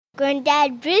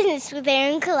Granddad Business with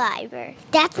Aaron Kleiber.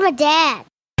 That's my dad.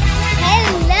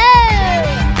 Hello!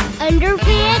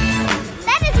 Underpants?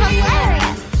 That is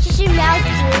hilarious. You should mouth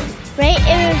to rate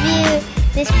and review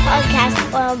this podcast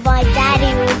or my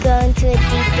daddy will go into a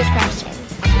deep depression.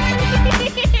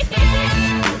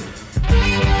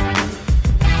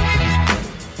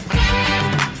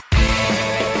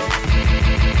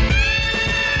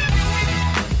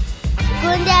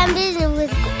 Going down business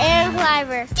with Aaron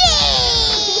Kleiber.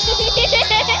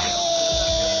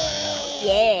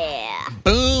 Yeah.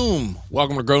 Boom.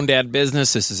 Welcome to Grown Dad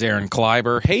Business. This is Aaron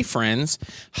Kleiber. Hey, friends.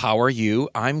 How are you?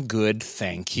 I'm good,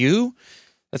 thank you.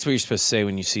 That's what you're supposed to say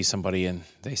when you see somebody and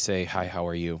they say, hi, how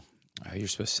are you? You're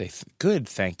supposed to say, good,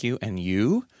 thank you. And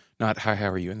you? Not, hi, how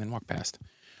are you? And then walk past.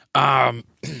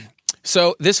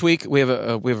 So this week we have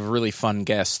a really fun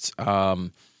guest.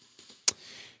 It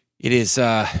is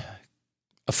a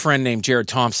friend named Jared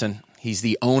Thompson. He's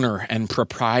the owner and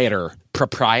proprietor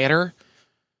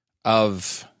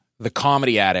of the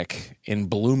Comedy Attic in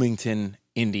Bloomington,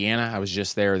 Indiana. I was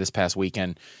just there this past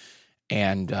weekend,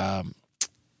 and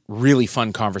really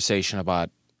fun conversation about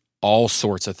all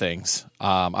sorts of things.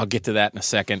 I'll get to that in a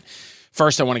second.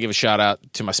 First, I want to give a shout out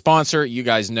to my sponsor. You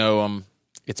guys know him.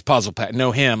 It's Puzzle Pack.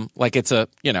 Know him like it's a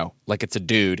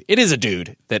dude. It is a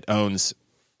dude that owns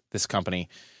this company.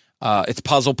 It's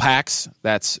Puzzle Packs.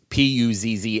 That's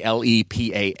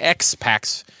Puzzlepax,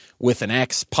 packs with an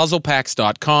X.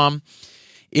 Puzzlepacks.com.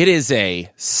 It is a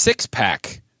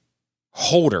 6-pack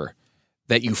holder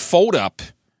that you fold up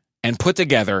and put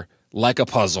together like a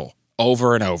puzzle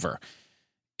over and over.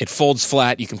 It folds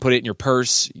flat. You can put it in your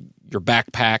purse, your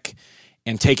backpack,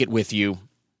 and take it with you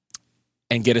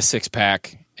and get a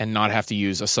 6-pack and not have to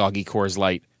use a soggy Coors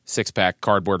Light 6-pack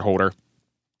cardboard holder.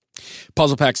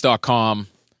 Puzzlepacks.com.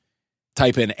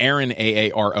 Type in Aaron,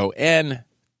 Aaron,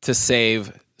 to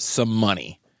save some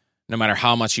money, no matter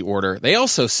how much you order. They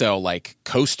also sell like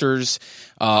coasters,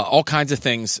 all kinds of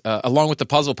things, along with the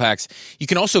puzzle packs. You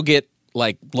can also get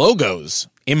like logos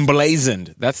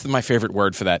emblazoned. That's my favorite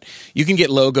word for that. You can get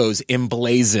logos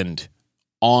emblazoned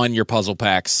on your puzzle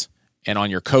packs and on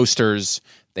your coasters.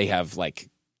 They have like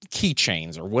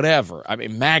keychains or whatever. I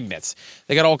mean, magnets.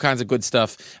 They got all kinds of good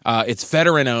stuff. It's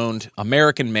veteran-owned,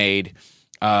 American-made.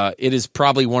 It is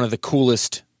probably one of the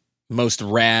coolest, most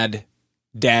rad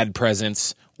dad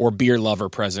presents or beer lover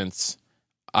presents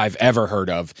I've ever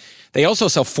heard of. They also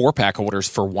sell 4-pack holders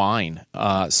for wine.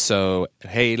 So,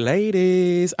 hey,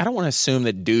 ladies, I don't want to assume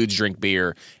that dudes drink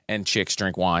beer and chicks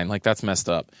drink wine. Like, that's messed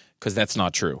up because that's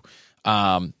not true.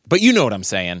 But you know what I'm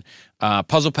saying.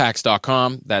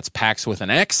 Puzzlepacks.com. That's packs with an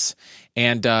X.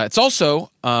 And it's also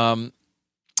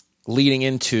leading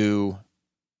into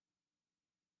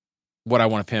what I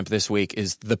want to pimp this week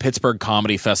is the Pittsburgh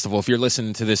Comedy Festival. If you're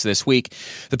listening to this week,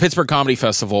 the Pittsburgh Comedy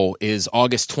Festival is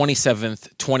August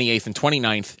 27th, 28th, and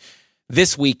 29th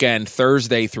this weekend,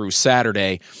 Thursday through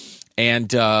Saturday.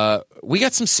 And we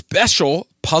got some special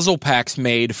puzzle packs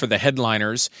made for the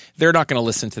headliners. They're not going to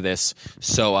listen to this,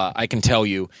 so I can tell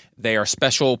you they are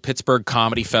special Pittsburgh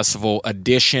Comedy Festival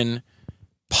edition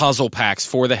puzzle packs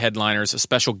for the headliners, a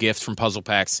special gift from Puzzle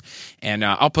Packs. And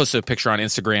I'll post a picture on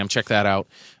Instagram. Check that out.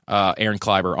 Aaron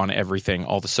Kleiber on everything,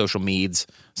 all the social medias.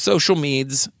 So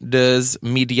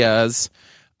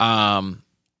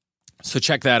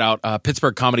check that out,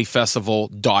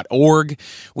 PittsburghComedyFestival.org.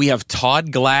 We have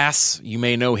Todd Glass. You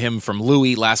may know him from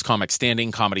Louie, Last Comic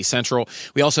Standing, Comedy Central.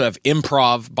 We also have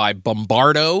Improv by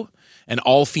Bombardo, an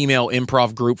all-female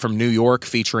improv group from New York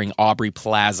featuring Aubrey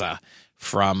Plaza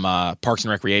from Parks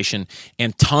and Recreation,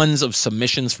 and tons of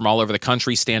submissions from all over the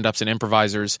country, stand-ups and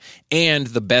improvisers, and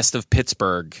the best of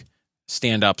Pittsburgh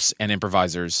stand-ups and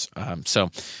improvisers. So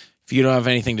if you don't have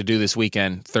anything to do this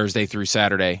weekend, Thursday through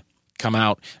Saturday, come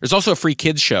out. There's also a free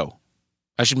kids show.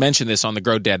 I should mention this on the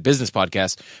Grow Dad Business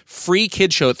Podcast. Free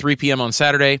kids show at 3 p.m. on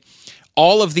Saturday.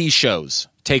 All of these shows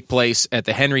take place at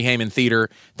the Henry Heyman Theater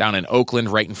down in Oakland,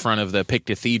 right in front of the Pitt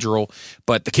Cathedral.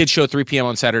 But the kids show at 3 p.m.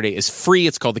 on Saturday is free.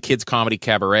 It's called the Kids Comedy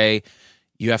Cabaret.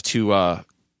 You have to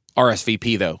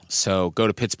RSVP, though. So go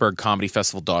to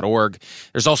PittsburghComedyFestival.org.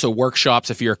 There's also workshops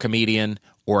if you're a comedian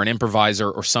or an improviser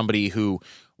or somebody who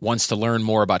wants to learn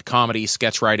more about comedy,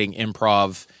 sketch writing,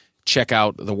 improv. Check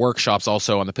out the workshops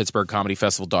also on the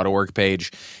PittsburghComedyFestival.org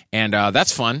page. And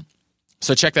that's fun.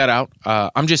 So check that out.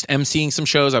 I'm just emceeing some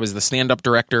shows. I was the stand-up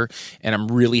director, and I'm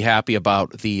really happy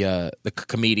about the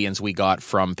comedians we got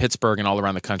from Pittsburgh and all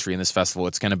around the country in this festival.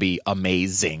 It's going to be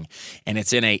amazing, and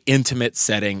it's in an intimate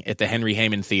setting at the Henry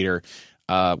Heyman Theater,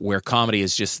 where comedy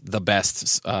is just the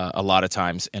best a lot of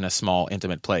times in a small,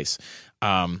 intimate place.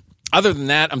 Other than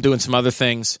that, I'm doing some other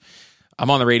things. I'm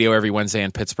on the radio every Wednesday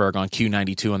in Pittsburgh on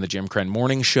Q92 on the Jim Crenn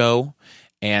Morning Show.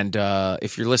 And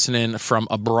if you're listening from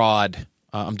abroad,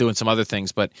 I'm doing some other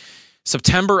things. But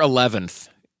September 11th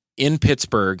in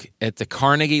Pittsburgh at the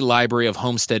Carnegie Library of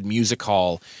Homestead Music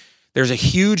Hall, there's a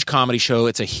huge comedy show.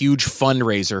 It's a huge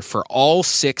fundraiser for all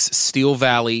 6 Steel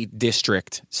Valley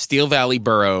District, Steel Valley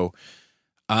Borough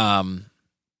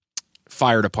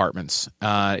fire departments.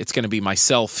 It's going to be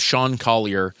myself, Sean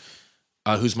Collier,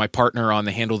 who's my partner on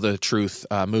the Handle the Truth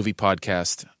movie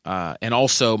podcast, and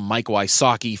also Mike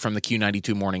Wysocki from the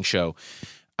Q92 Morning Show.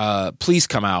 Please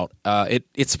come out.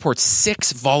 It supports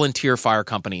 6 volunteer fire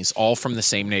companies, all from the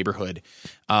same neighborhood,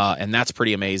 and that's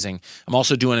pretty amazing. I'm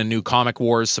also doing a new Comic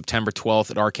Wars September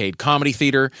 12th at Arcade Comedy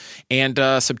Theater, and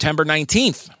September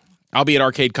 19th, I'll be at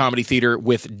Arcade Comedy Theater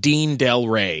with Dean Del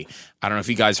Rey. I don't know if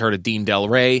you guys heard of Dean Del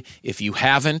Rey. If you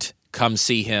haven't, come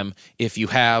see him. If you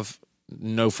have,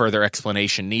 no further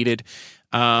explanation needed.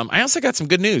 I also got some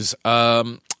good news.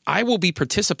 I will be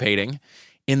participating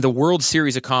in the World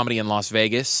Series of Comedy in Las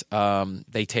Vegas.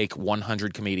 They take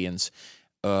 100 comedians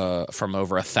from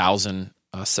over 1,000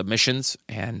 submissions,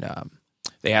 and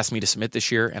they asked me to submit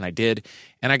this year, and I did,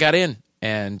 and I got in.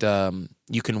 And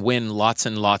you can win lots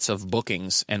and lots of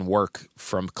bookings and work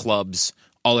from clubs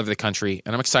all over the country.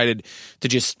 And I'm excited to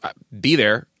just be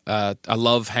there. I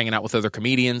love hanging out with other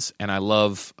comedians, and I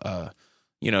love,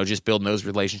 just building those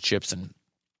relationships and,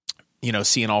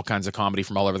 seeing all kinds of comedy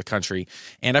from all over the country.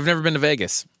 And I've never been to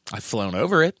Vegas. I've flown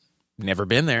over it, never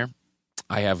been there.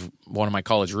 I have one of my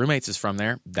college roommates is from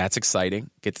there. That's exciting.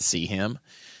 Get to see him.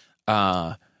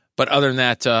 But other than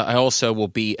that, I also will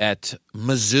be at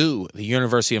Mizzou, the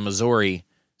University of Missouri,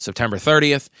 September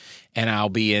 30th, and I'll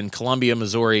be in Columbia,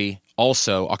 Missouri,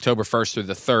 also October 1st through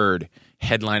the 3rd,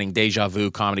 headlining Deja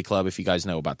Vu Comedy Club, if you guys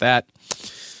know about that.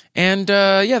 And,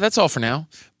 that's all for now.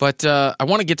 But I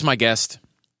want to get to my guest,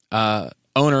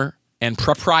 owner and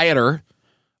proprietor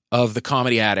of the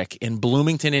Comedy Attic in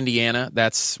Bloomington, Indiana.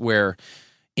 That's where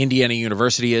Indiana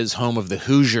University is, home of the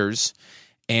Hoosiers.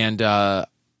 And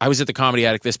I was at the Comedy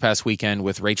Attic this past weekend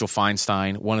with Rachel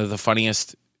Feinstein, one of the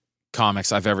funniest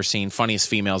comics I've ever seen, funniest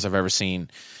females I've ever seen.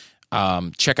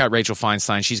 Check out Rachel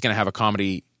Feinstein. She's going to have a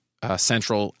Comedy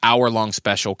Central hour-long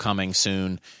special coming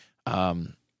soon,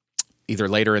 either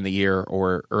later in the year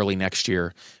or early next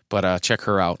year. But check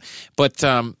her out. But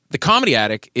the Comedy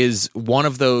Attic is one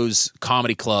of those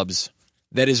comedy clubs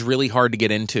that is really hard to get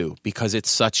into because it's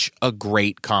such a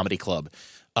great comedy club.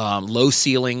 Low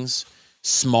ceilings,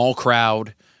 small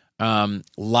crowd.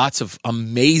 Lots of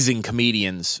amazing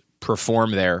comedians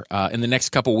perform there. In the next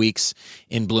couple weeks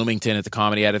in Bloomington at the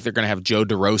Comedy Attic, they're going to have Joe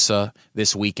DeRosa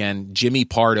this weekend, Jimmy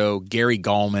Pardo, Gary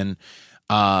Gallman.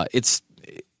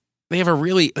 They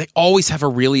always have a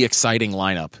really exciting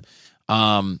lineup.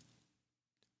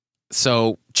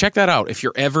 So check that out. If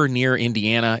you're ever near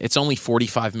Indiana, it's only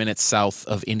 45 minutes south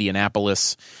of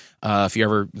Indianapolis. If you're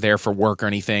ever there for work or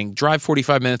anything, drive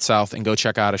 45 minutes south and go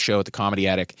check out a show at the Comedy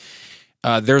Attic.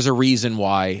 There's a reason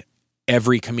why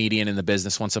every comedian in the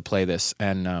business wants to play this,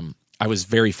 and I was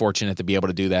very fortunate to be able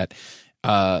to do that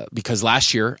because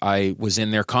last year I was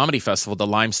in their comedy festival, the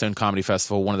Limestone Comedy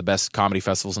Festival, one of the best comedy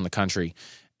festivals in the country,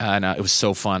 and it was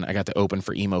so fun. I got to open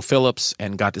for Emo Phillips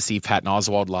and got to see Patton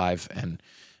Oswalt live and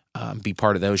be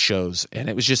part of those shows, and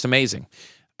it was just amazing.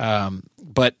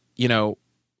 But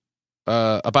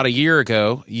about a year and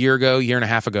a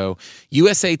half ago,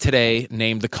 USA Today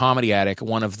named the Comedy Attic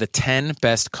one of the 10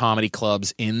 best comedy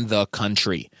clubs in the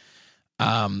country.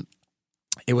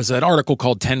 It was an article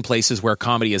called 10 Places Where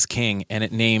Comedy is King, and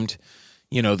it named,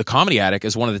 the Comedy Attic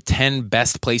as one of the 10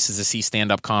 best places to see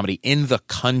stand-up comedy in the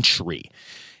country.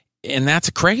 And that's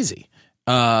crazy.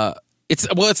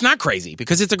 It's not crazy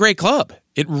because it's a great club.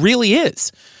 It really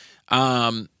is.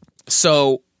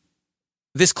 So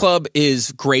this club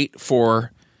is great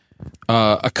for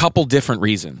a couple different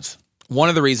reasons. One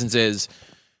of the reasons is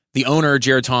the owner,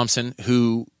 Jared Thompson,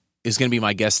 who is going to be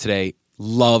my guest today,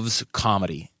 loves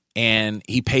comedy. And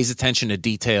he pays attention to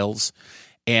details.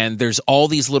 And there's all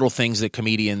these little things that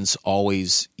comedians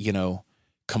always,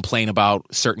 complain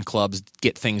about. Certain clubs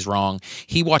get things wrong.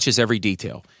 He watches every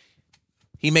detail.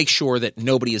 He makes sure that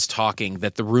nobody is talking,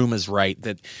 that the room is right,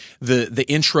 that the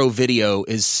intro video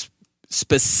is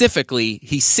specifically,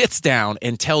 he sits down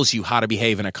and tells you how to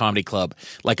behave in a comedy club,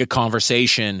 like a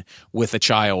conversation with a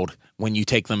child when you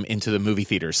take them into the movie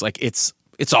theaters. Like it's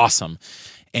awesome.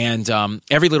 And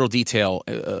every little detail,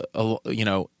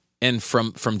 and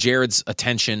from Jared's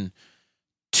attention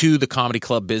to the comedy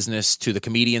club business, to the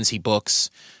comedians he books,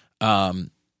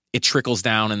 it trickles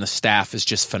down and the staff is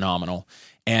just phenomenal.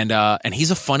 And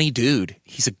he's a funny dude.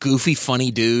 He's a goofy,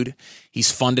 funny dude.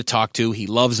 He's fun to talk to. He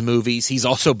loves movies. He's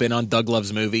also been on Doug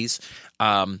Loves Movies.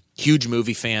 Huge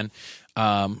movie fan.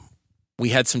 We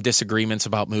had some disagreements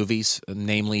about movies,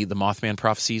 namely the Mothman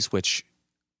Prophecies, which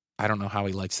I don't know how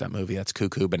he likes that movie. That's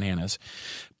cuckoo bananas.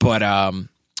 But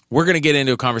we're going to get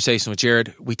into a conversation with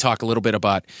Jared. We talk a little bit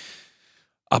about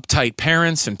uptight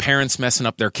parents and parents messing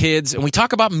up their kids. And we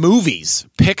talk about movies,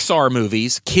 Pixar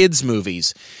movies, kids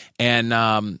movies.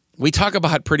 And we talk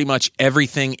about pretty much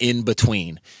everything in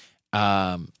between.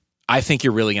 I think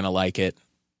you're really going to like it.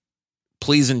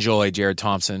 Please enjoy Jared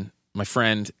Thompson, my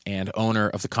friend and owner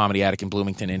of the Comedy Attic in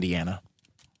Bloomington, Indiana.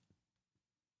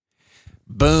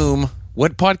 Boom.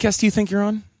 What podcast do you think you're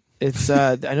on? It's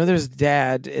I know there's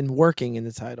dad and working in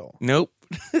the title. Nope.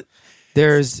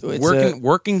 There's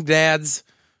working dads.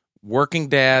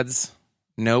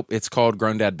 Nope. It's called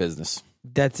Grown Dad Business.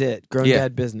 That's it. Grown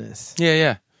Dad Business.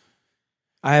 Yeah.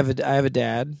 I have a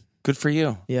dad. Good for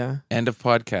you. Yeah. End of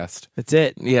podcast. That's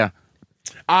it. Yeah.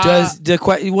 Well,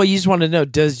 you just want to know,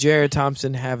 does Jared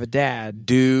Thompson have a dad?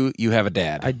 Do you have a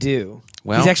dad? I do.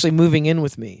 Well, he's actually moving in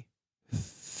with me.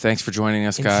 Thanks for joining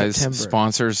us, guys. September.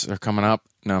 Sponsors are coming up.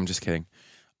 No, I'm just kidding.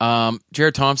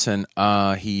 Jared Thompson,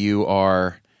 you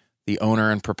are the owner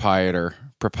and proprietor.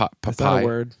 That's not a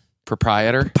word.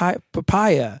 Proprietor?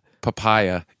 Papaya.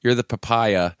 Papaya. You're the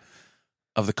papaya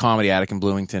of the Comedy Attic in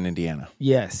Bloomington, Indiana.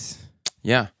 Yes.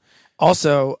 Yeah.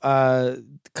 Also,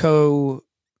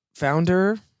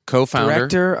 co-founder,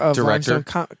 director of Limestone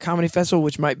Comedy Festival,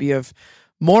 which might be of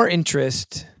more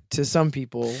interest to some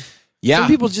people. Yeah. Some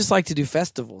people just like to do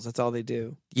festivals. That's all they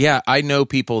do. Yeah, I know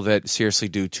people that seriously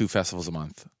do 2 festivals a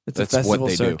month. That's a festival what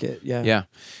they circuit. do. Yeah.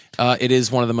 Yeah. It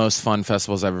is one of the most fun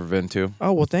festivals I've ever been to.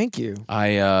 Oh, well, thank you.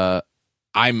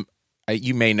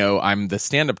 You may know I'm the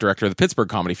stand-up director of the Pittsburgh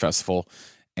Comedy Festival,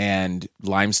 and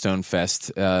Limestone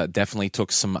Fest definitely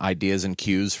took some ideas and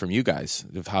cues from you guys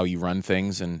of how you run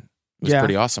things, and it was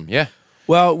pretty awesome. Yeah.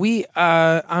 Well, we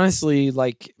honestly,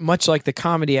 much like the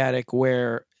Comedy Attic,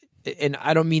 where, and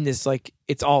I don't mean this like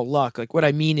it's all luck. Like what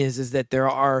I mean is that there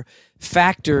are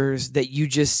factors that you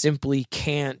just simply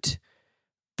can't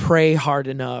pray hard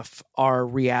enough are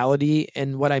reality.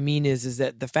 And what I mean is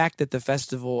that the fact that the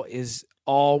festival is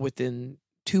all within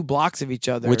 2 blocks of each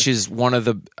other, which is one of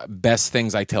the best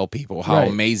things I tell people. How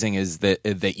amazing is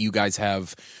that you guys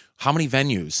have how many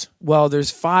venues? Well, there's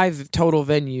 5 total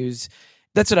venues.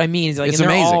 That's what I mean. Is it's and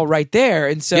they're amazing. all right there,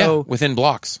 and so within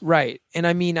blocks, right? And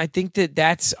I mean, I think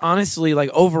that's honestly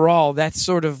overall, that's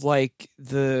sort of like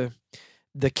the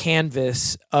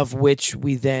canvas of which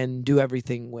we then do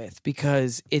everything with,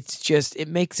 because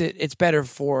it's better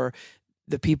for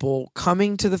the people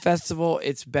coming to the festival.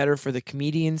 It's better for the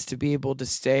comedians to be able to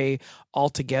stay all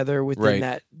together within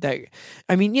that.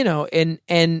 I mean,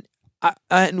 and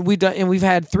we've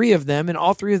had 3 of them, and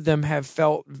all 3 of them have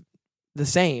felt the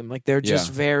same. Like they're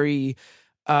just very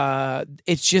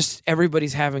it's just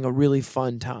everybody's having a really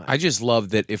fun time. I just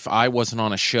love that if I wasn't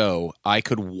on a show, I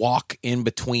could walk in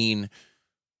between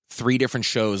 3 different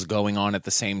shows going on at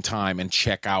the same time and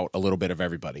check out a little bit of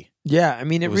everybody. Yeah, I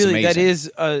mean, it really amazing. That is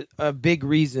a big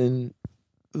reason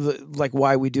like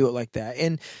why we do it like that.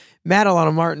 And Matt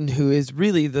Alana Martin, who is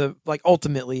really the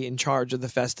ultimately in charge of the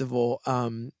festival,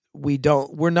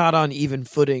 we're not on even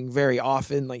footing very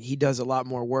often. Like he does a lot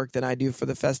more work than I do for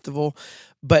the festival,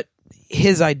 but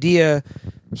his idea,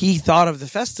 he thought of the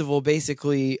festival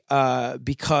basically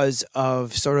because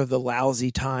of sort of the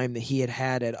lousy time that he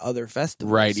had at other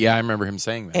festivals. Right. Yeah, I remember him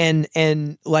saying that.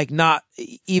 And not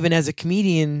even as a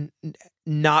comedian,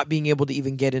 not being able to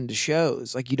even get into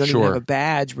shows. Like you don't even have a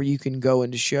badge where you can go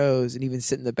into shows and even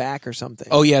sit in the back or something.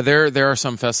 Oh yeah, there are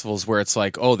some festivals where it's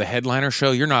like, oh, the headliner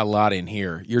show, you're not allowed in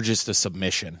here. You're just a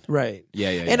submission. Right. Yeah.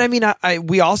 And I mean,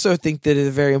 we also think that a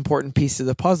very important piece of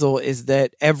the puzzle is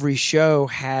that every show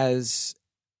has,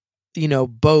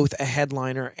 both a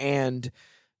headliner and,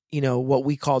 what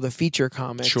we call the feature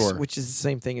comics, which is the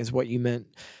same thing as what you meant.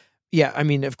 Yeah, I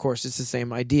mean, of course, it's the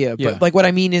same idea, but what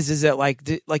I mean is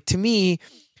that to me,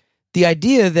 the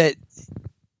idea that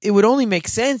it would only make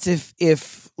sense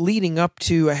if leading up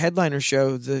to a headliner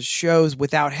show, the shows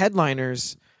without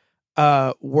headliners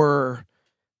were,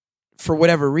 for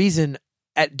whatever reason,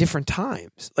 at different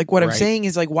times. Like what I'm saying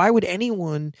is why would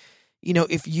anyone,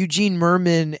 if Eugene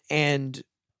Merman and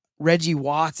Reggie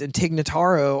Watts and Tig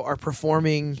Notaro are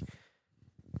performing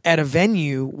at a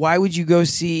venue, why would you go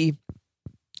see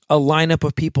a lineup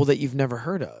of people that you've never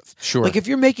heard of? Sure. Like if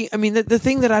you're making, I mean, the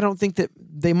thing that I don't think that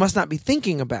they must not be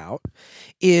thinking about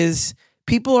is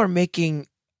people are making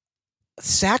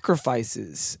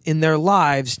sacrifices in their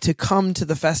lives to come to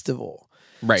the festival.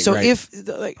 Right. So right. if,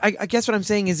 like, I guess what I'm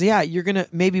saying is, yeah, you're going to,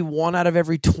 maybe 1 out of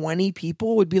every 20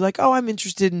 people would be like, oh, I'm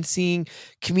interested in seeing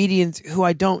comedians who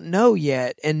I don't know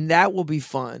yet, and that will be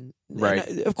fun. Right.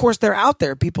 And of course, they're out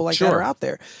there. People like that Sure. are out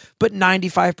there. But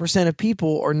 95% of people,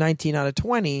 or 19 out of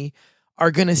 20, are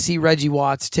going to see Reggie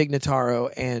Watts, Tig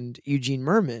Notaro, and Eugene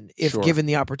Merman if Sure. given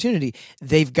the opportunity.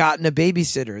 They've gotten a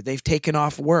babysitter. They've taken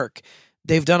off work.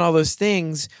 They've done all those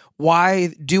things. Why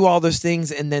do all those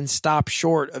things and then stop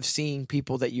short of seeing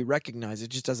people that you recognize? It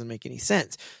just doesn't make any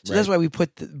sense. So that's why we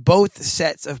put both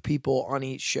sets of people on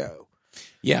each show.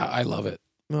 Yeah, I love it.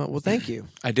 Well, thank you.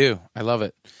 I do. I love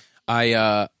it.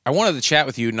 I wanted to chat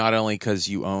with you not only because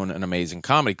you own an amazing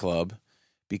comedy club,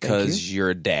 because you're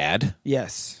a dad,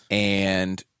 Yes.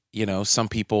 and you know some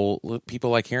people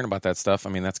like hearing about that stuff. I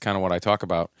mean, that's kind of what I talk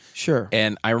about. Sure.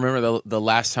 And I remember the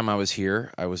last time I was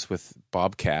here, I was with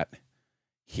Bobcat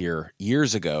here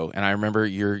years ago, and I remember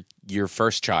your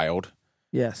first child.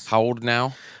 Yes. How old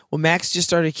now? Well, Max just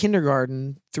started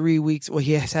kindergarten 3 weeks. Well,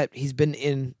 he's had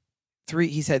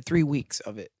 3 weeks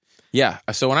of it. Yeah.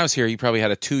 So when I was here, you probably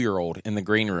had a 2-year-old in the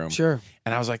green room. Sure.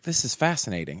 And I was like, this is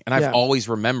fascinating. And I've Yeah. always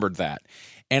remembered that.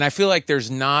 And I feel like there's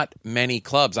not many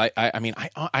clubs. I mean,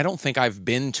 I don't think I've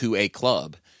been to a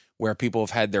club where people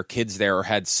have had their kids there or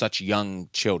had such young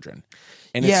children.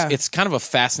 And Yeah. it's kind of a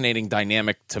fascinating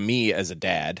dynamic to me as a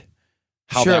dad,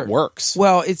 how Sure. that works.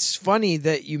 Well, it's funny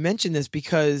that you mentioned this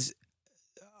because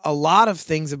a lot of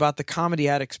things about the Comedy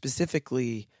Attic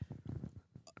specifically,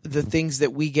 the things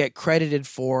that we get credited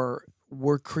for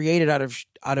were created out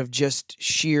of just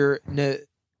sheer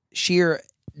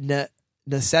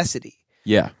necessity.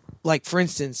 Yeah. Like, for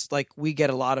instance, like we get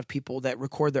a lot of people that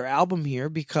record their album here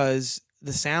because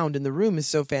the sound in the room is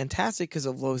so fantastic because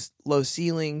of low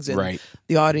ceilings and Right.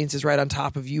 the audience is right on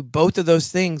top of you. Both of those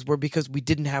things were because we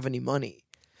didn't have any money.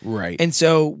 Right. And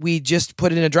so we just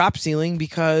put in a drop ceiling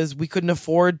because we couldn't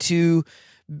afford to,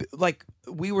 like,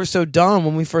 we were so dumb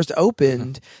when we first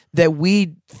opened that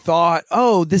we thought,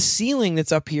 oh, this ceiling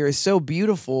that's up here is so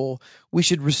beautiful. We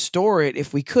should restore it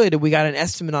if we could. And we got an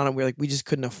estimate on it. We're like, we just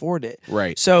couldn't afford it.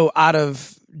 Right. So out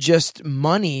of just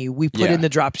money, we put Yeah. in the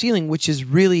drop ceiling, which is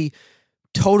really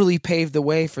totally paved the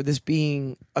way for this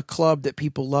being a club that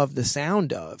people love the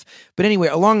sound of. But anyway,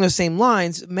 along those same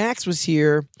lines, Max was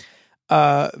here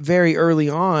very early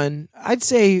on. I'd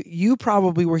say you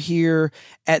probably were here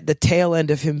at the tail end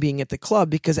of him being at the club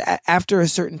because after a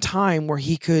certain time where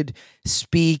he could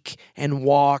speak and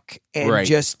walk and Right.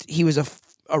 just, he was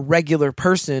a regular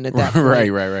person at that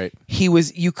point. Right.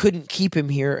 You couldn't keep him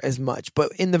here as much.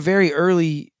 But in the very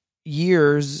early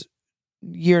years,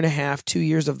 year and a half, 2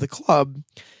 years of the club,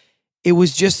 it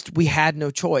was just, we had no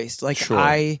choice. Like Sure.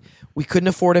 we couldn't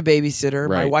afford a babysitter.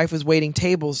 My Right. wife was waiting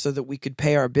tables so that we could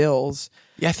pay our bills.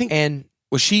 Yeah, I think, And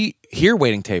was she here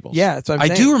waiting tables? yeah, that's what I'm I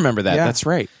saying. do remember that. Yeah. That's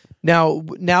right. Now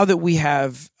that we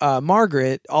have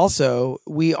Margaret, also,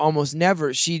 we almost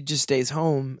never, she just stays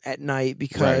home at night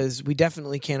because we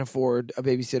definitely can't afford a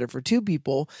babysitter for 2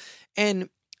 people. And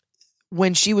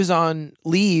when she was on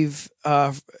leave,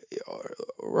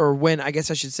 or when, I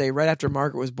guess I should say, right after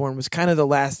Margaret was born, was kind of the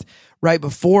last, right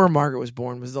before Margaret was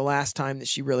born, was the last time that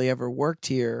she really ever worked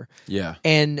here. Yeah.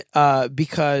 And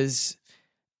because,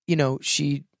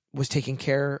 she was taking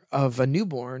care of a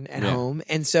newborn at Yeah. home.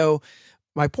 And so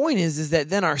my point is that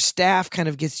then our staff kind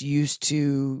of gets used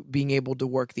to being able to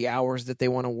work the hours that they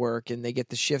want to work and they get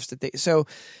the shifts that they, so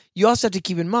you also have to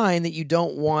keep in mind that you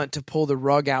don't want to pull the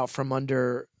rug out from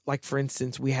under, like, for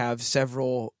instance, we have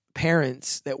several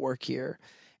parents that work here.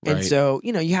 And Right. so,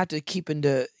 you have to keep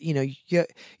into, you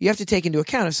have to take into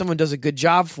account if someone does a good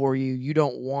job for you, you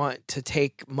don't want to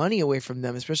take money away from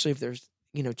them, especially if there's,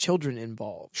 children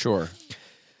involved. Sure.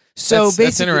 So that's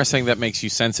basically, interesting. That makes you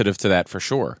sensitive to that for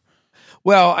sure.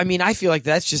 well, I mean, I feel like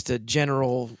that's just a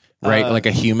general, Right. Like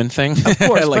a human thing. of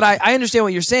course, Like- but I understand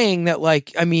what you're saying that,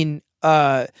 like, I mean,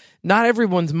 not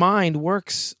everyone's mind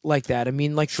works like that. I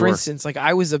mean, like, for Sure. instance, like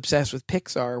I was obsessed with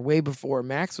Pixar way before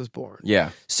Max was born. yeah.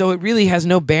 So it really has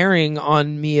no bearing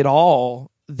on me at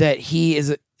all that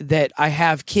that I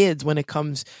have kids when it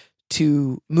comes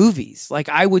to movies. Like,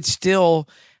 I would still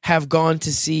have gone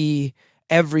to see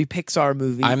every Pixar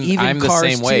movie. I'm even the Cars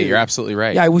same way. 2. You're absolutely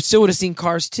right. Yeah, I still would have seen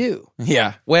Cars 2.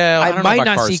 Yeah. Well, I don't know might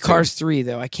about not see 2. Cars 3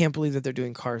 though. I can't believe that they're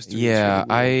doing Cars 3. It's Yeah,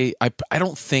 really weird. I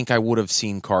don't think I would have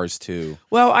seen Cars 2.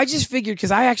 Well, I just figured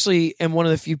because I actually am one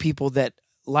of the few people that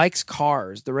likes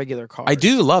Cars, the regular Cars. I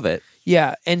do love it.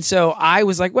 Yeah, and so I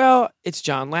was like, well, it's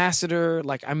John Lasseter.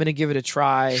 Like, I'm going to give it a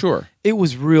try. Sure. It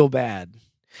was real bad.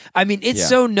 I mean, it's Yeah.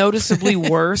 so noticeably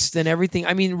worse than everything.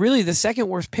 I mean, really, the second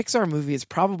worst Pixar movie is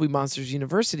probably Monsters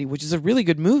University, which is a really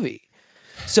good movie.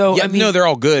 So Yeah, I mean, no, they're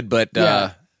all good, but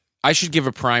Yeah. I should give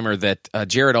a primer that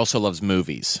Jared also loves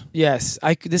movies yes,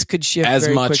 this could shift as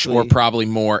very much quickly. or probably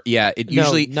more. Yeah, it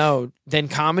usually no. Then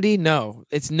comedy, no.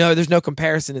 There's no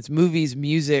comparison. It's movies,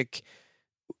 music,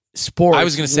 sports. I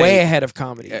was gonna say, way ahead of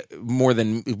comedy. more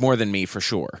than me for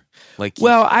sure. Like,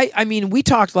 Well, I mean, we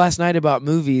talked last night about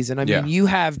movies, and I mean, Yeah. you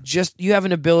have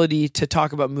an ability to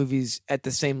talk about movies at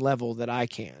the same level that I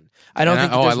can. I don't And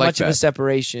think that I there's like much of a that.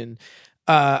 separation.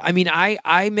 I mean,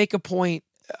 I make a point.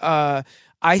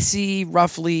 I see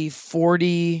roughly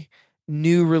 40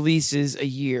 new releases a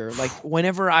year. Like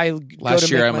whenever I go last to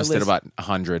year make I my almost list, did about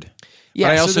 100. yeah.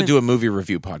 But I so also then- do a movie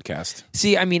review podcast.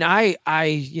 See, I mean, I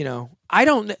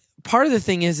don't. Part of the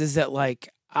thing is that like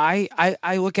I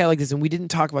look at it like this, and we didn't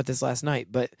talk about this last night,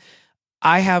 but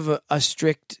I have a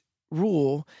strict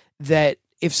rule that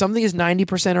if something is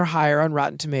 90% or higher on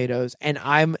Rotten Tomatoes, and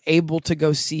I'm able to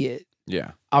go see it,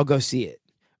 Yeah. I'll go see it,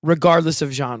 regardless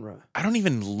of genre. I don't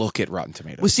even look at Rotten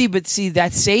Tomatoes. Well, see,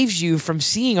 that saves you from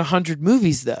seeing 100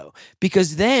 movies, though,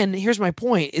 because then here's my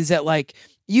point: is that like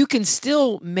you can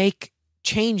still make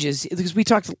changes, because we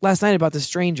talked last night about The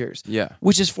Strangers, Yeah.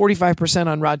 which is 45%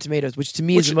 on Rotten Tomatoes, which to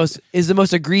me is the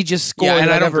most egregious score. Yeah, and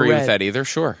that I I've don't ever agree read. with that either.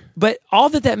 Sure. But all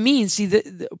that means, see,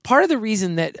 the part of the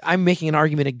reason that I'm making an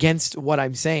argument against what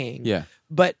I'm saying, Yeah.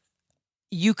 but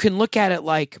you can look at it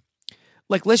like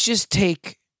let's just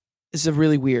take, this is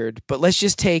really weird, but let's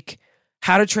just take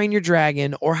How to Train Your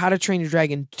Dragon or How to Train Your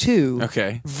Dragon 2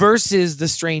 Okay. versus The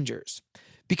Strangers.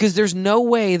 Because there's no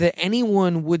way that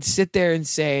anyone would sit there and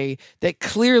say that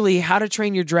clearly How to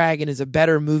Train Your Dragon is a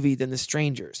better movie than The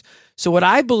Strangers. So what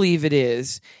I believe it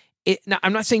is, now,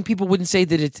 I'm not saying people wouldn't say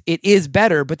that it is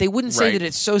better, but they wouldn't say Right. that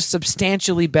it's so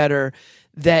substantially better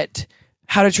that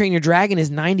How to Train Your Dragon is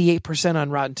 98% on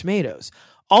Rotten Tomatoes.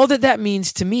 All that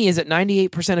means to me is that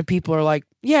 98% of people are like,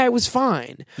 yeah, it was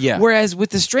fine. Yeah. Whereas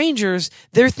with The Strangers,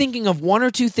 they're thinking of one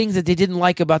or two things that they didn't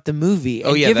like about the movie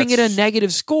and Oh, yeah, giving it a that's-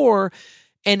 negative score.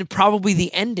 And probably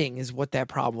the ending is what that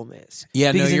problem is. Yeah,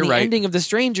 no, because you're in the right. ending of The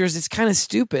Strangers, it's kind of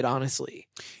stupid, honestly.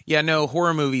 Yeah, no,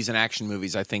 horror movies and action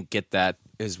movies, I think, get that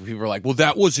is people are like, well,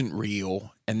 that wasn't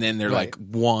real. And then they're Right.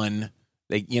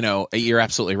 like, you're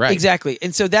absolutely right. Exactly.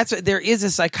 And so there is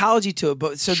a psychology to it.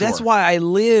 But so that's Sure. why I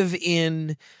live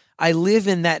in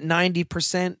that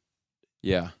 90%,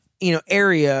 Yeah.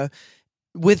 area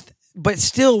but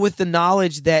still with the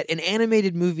knowledge that an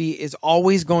animated movie is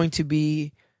always going to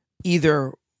be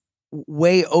either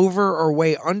way over or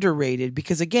way underrated,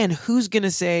 because again, who's going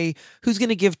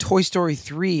to give Toy Story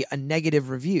 3 a negative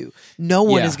review? No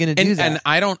one Yeah. is going to do that. And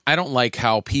I don't like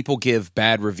how people give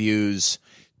bad reviews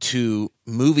to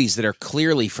movies that are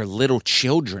clearly for little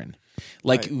children.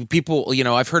 Like people,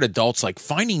 I've heard adults like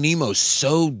Finding Nemo's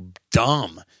so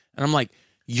dumb. And I'm like,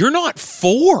 you're not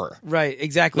 4. Right,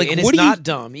 exactly. Like, And what it's do you- not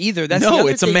dumb either. That's No, the other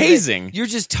it's thing, that amazing. You're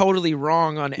just totally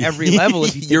wrong on every level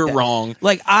if you think You're that. wrong.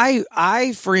 Like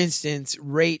I for instance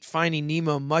rate Finding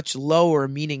Nemo much lower,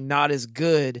 meaning not as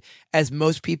good as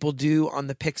most people do on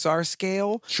the Pixar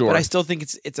scale. Sure. But I still think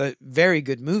it's a very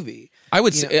good movie. I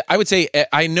would say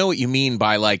I know what you mean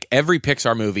by like every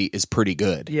Pixar movie is pretty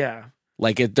good. Yeah.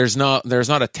 Like there's not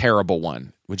a terrible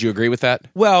one. Would you agree with that?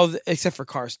 Well, except for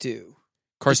Cars 2.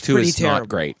 Cars It's 2 pretty is not terrible.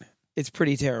 great. It's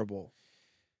pretty terrible.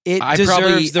 It I deserves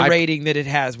probably- the I- rating that it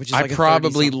has, which is I like a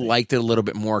probably 30-something. liked it a little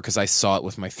bit more because I saw it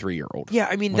with my 3-year-old. Yeah,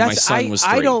 I mean when my that's son was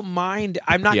I 3. don't mind.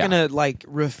 I'm not Yeah. gonna like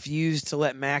refuse to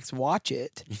let Max watch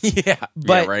it. yeah,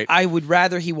 But right. I would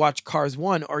rather he watch Cars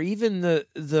 1 or even the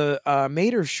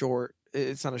Mater short.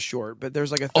 It's not a short, but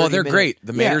there's like a 30 Oh, they're minute- great.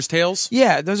 The Yeah. Mater's Tales.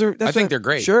 Yeah, those are. That's I think what- they're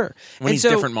great. Sure. When And he's so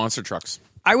different monster trucks.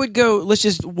 I would go. Let's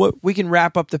just. We can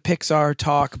wrap up the Pixar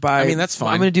talk by. I mean, that's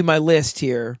fine. I'm going to do my list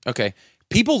here. Okay.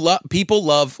 People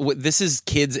love. This is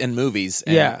kids and movies.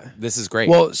 And Yeah. This is great.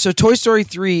 Well, so Toy Story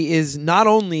 3 is not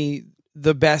only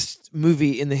the best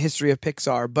movie in the history of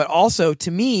Pixar, but also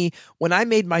to me, when I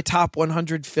made my top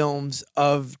 100 films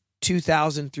of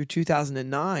 2000 through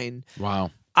 2009,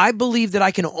 wow. I believe that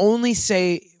I can only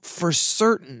say for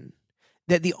certain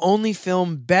that the only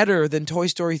film better than Toy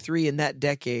Story 3 in that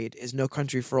decade is No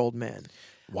Country for Old Men.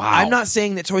 Wow. I'm not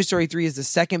saying that Toy Story 3 is the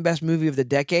second best movie of the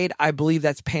decade. I believe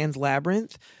that's Pan's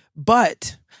Labyrinth.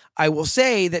 But I will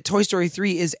say that Toy Story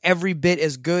 3 is every bit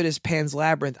as good as Pan's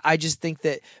Labyrinth. I just think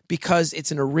that because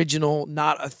it's an original,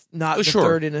 not the Sure.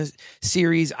 third in a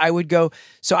series, I would go.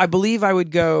 So I believe I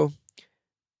would go.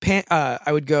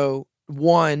 I would go.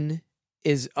 1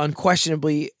 is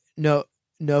unquestionably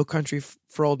No Country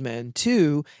for Old Men.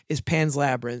 2 is Pan's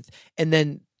Labyrinth, and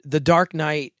then The Dark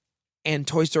Knight and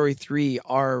Toy Story 3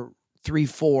 are 3,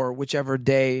 4, whichever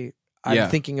day I'm Yeah.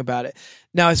 thinking about it.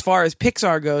 Now, as far as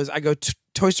Pixar goes, I go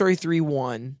Toy Story 3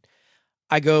 1.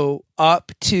 I go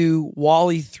up to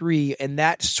WALL-E 3, and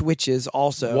that switches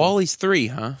also. Wally's 3,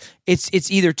 huh?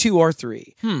 It's either 2 or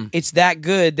 3. It's that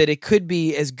good that it could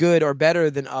be as good or better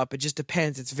than Up. It just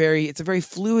depends. It's a very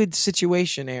fluid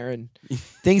situation, Aaron.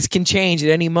 Things can change at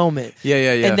any moment. Yeah.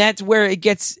 And that's where it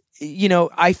gets,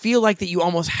 I feel like that you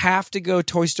almost have to go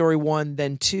Toy Story 1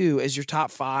 then 2 as your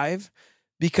top 5,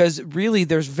 because really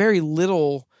there's very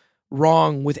little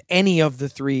wrong with any of the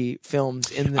 3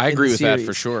 films in the I agree in the with that series.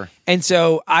 for sure. And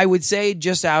so I would say,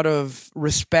 just out of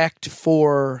respect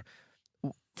for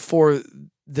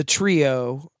the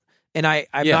trio, and I'm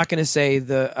not going to say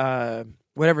the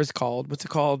whatever it's called. What's it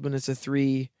called when it's a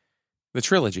 3? The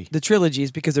trilogy. The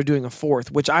trilogies, because they're doing a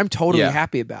 4th, which I'm totally Yeah.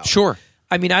 happy about. Sure.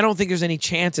 I mean, I don't think there's any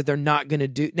chance that they're not going to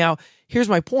do. Now, here's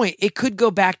my point. It could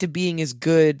go back to being as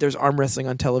good. There's arm wrestling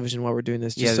on television while we're doing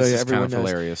this, just so this is everyone kind of knows.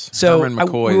 hilarious. So Herman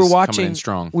McCoy's we were coming watching. in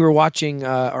strong. We were watching,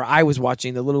 or I was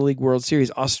watching the Little League World Series.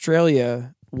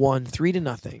 Australia won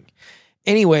 3-0.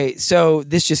 Anyway, so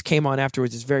this just came on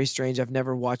afterwards. It's very strange. I've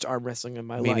never watched arm wrestling in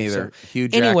my Me life. neither. So Hugh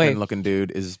anyway, Jackman looking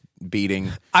dude is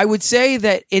beating. I would say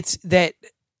that it's that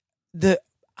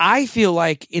I feel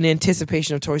like, in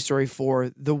anticipation of Toy Story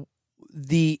 4,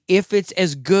 if it's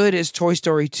as good as Toy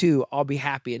Story 2, I'll be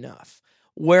happy enough.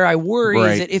 Where I worry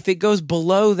is that if it goes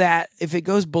below that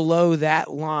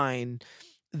line,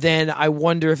 then I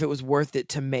wonder if it was worth it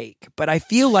to make. But I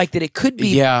feel like that it could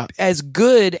be as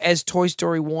good as Toy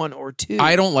Story 1 or 2.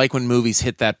 I don't like when movies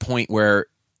hit that point where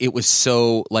it was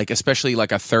so, like, especially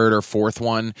like a 3rd or 4th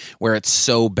one, where it's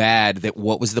so bad that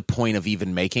what was the point of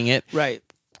even making it? Right.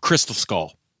 Crystal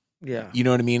Skull. Yeah. You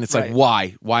know what I mean? It's Right. like,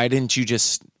 why? Why didn't you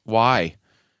just, why?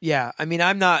 Yeah, I mean,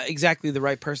 I'm not exactly the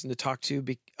right person to talk to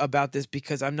about this,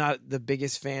 because I'm not the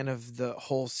biggest fan of the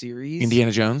whole series.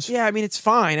 Indiana Jones? Yeah, I mean, it's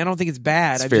fine. I don't think it's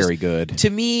bad. It's very good. To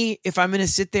me, if I'm going to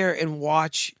sit there and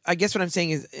watch, I guess what I'm saying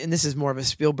is, and this is more of a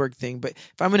Spielberg thing, but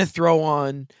if I'm going to throw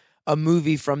on a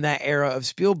movie from that era of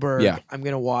Spielberg, I'm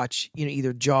going to watch,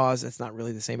 either Jaws. That's not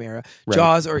really the same era. Right.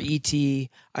 Jaws or E.T.,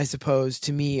 I suppose,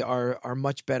 to me are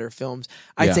much better films.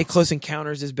 I'd say Close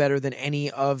Encounters is better than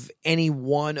any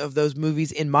one of those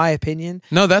movies, in my opinion.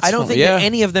 No, that's I don't fine. think that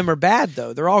any of them are bad,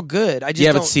 though. They're all good. I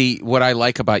just but see, what I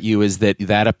like about you is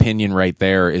that opinion right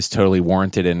there is totally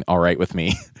warranted and all right with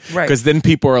me. Right. Because then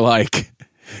people are like,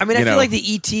 I mean, I feel like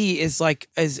the E.T. is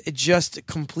just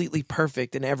completely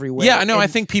perfect in every way. yeah, no, I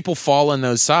think people fall on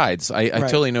those sides. I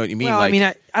totally know what you mean. Well, like, I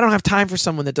mean, I don't have time for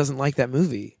someone that doesn't like that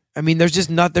movie. I mean, there's just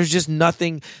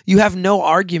nothing. You have no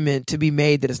argument to be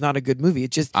made that it's not a good movie.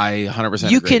 It's just I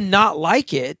 100% you agree. can not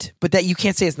like it, but that you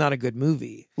can't say it's not a good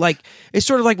movie. Like, it's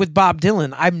sort of like with Bob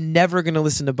Dylan. I'm never going to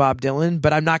listen to Bob Dylan,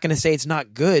 but I'm not going to say it's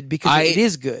not good, because it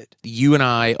is good. You and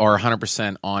I are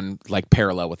 100% on like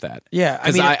parallel with that. Yeah,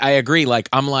 because I agree. Like,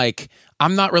 I'm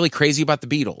not really crazy about the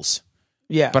Beatles.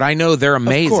 Yeah, but I know they're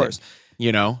amazing. Of course.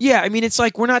 Yeah, I mean, it's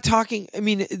like, we're not talking. I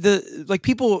mean,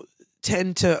 people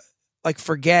tend to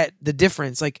forget the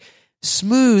difference. Like,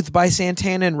 Smooth by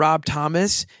Santana and Rob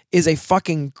Thomas is a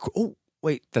fucking. Oh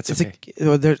wait, that's okay.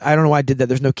 I don't know why I did that.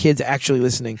 There's no kids actually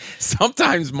listening.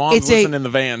 Sometimes moms listen in the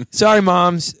van. Sorry,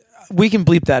 moms. We can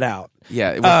bleep that out.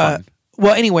 Yeah, it was fun.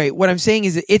 Well, anyway, what I'm saying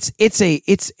is it's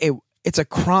a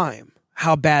crime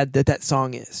how bad that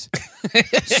song is.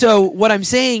 So what I'm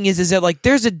saying is that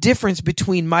there's a difference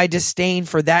between my disdain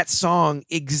for that song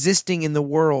existing in the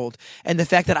world and the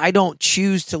fact that I don't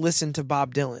choose to listen to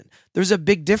Bob Dylan. There's a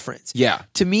big difference. Yeah.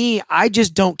 To me, I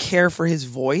just don't care for his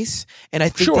voice, and I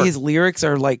think that his lyrics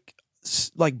are like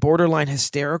borderline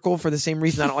hysterical for the same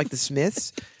reason I don't like the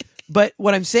Smiths. But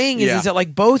what I'm saying is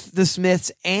that both the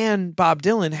Smiths and Bob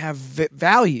Dylan have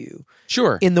value.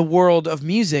 Sure. In the world of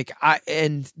music,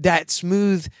 and that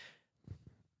Smooth,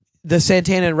 the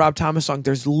Santana and Rob Thomas song,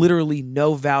 there's literally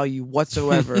no value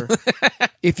whatsoever.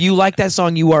 If you like that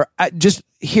song, you are just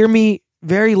hear me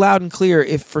very loud and clear.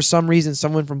 If for some reason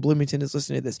someone from Bloomington is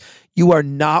listening to this, you are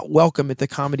not welcome at the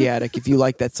Comedy Attic if you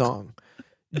like that song.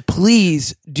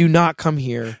 Please do not come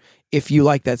here if you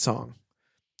like that song.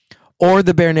 Or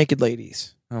the Bare Naked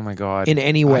Ladies. Oh my God. In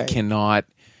any way. I cannot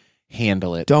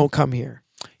handle it. Don't come here.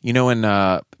 You know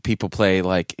when people play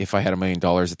If I Had $1 Million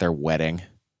at their wedding?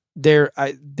 They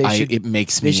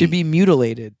should be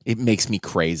mutilated. It makes me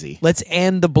crazy. Let's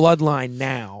end the bloodline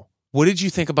now. What did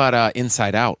you think about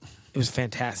Inside Out? It was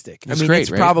fantastic. It was great,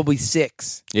 it's right? probably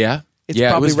 6. Yeah? It's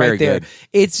probably it was very right there. good.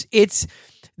 It's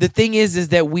the thing is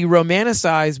that we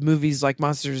romanticize movies like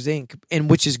Monsters Inc., and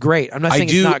which is great. I'm not saying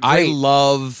it's not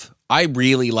great. I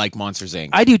really like Monsters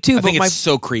Inc. I do too. I think it's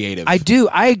so creative. I do.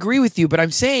 I agree with you, but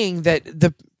I'm saying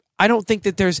that I don't think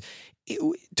that there's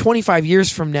 25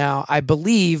 years from now, I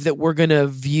believe that we're going to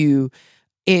view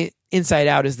Inside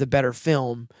Out as the better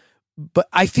film. But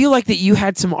I feel like that you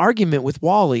had some argument with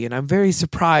WALL-E, and I'm very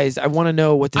surprised. I want to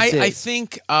know what this is. I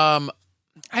think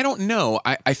I don't know.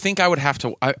 I think I would have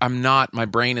to. I'm not. My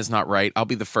brain is not right. I'll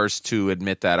be the first to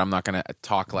admit that. I'm not going to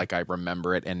talk like I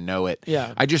remember it and know it.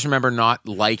 Yeah. I just remember not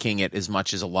liking it as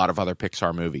much as a lot of other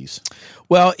Pixar movies.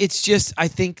 Well, it's just, I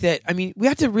think that, I mean, we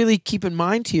have to really keep in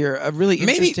mind here a really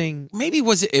interesting. Maybe it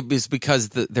was because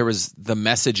there was the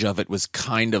message of it was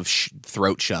kind of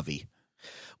throat shovey.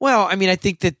 Well, I mean, I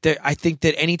think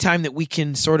that anytime that we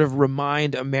can sort of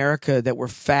remind America that we're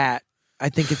fat, I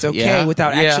think it's okay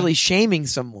without actually shaming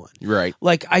someone. Right.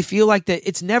 Like, I feel like that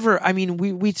it's never, I mean,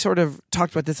 we sort of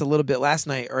talked about this a little bit last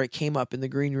night, or it came up in the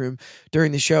green room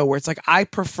during the show, where it's like, I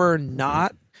prefer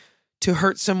not to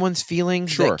hurt someone's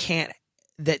feelings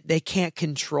that they can't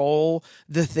control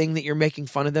the thing that you're making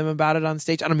fun of them about it on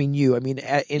stage. I don't mean you, I mean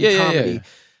in comedy. Yeah.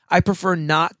 I prefer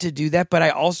not to do that, but I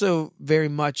also very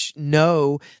much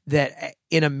know that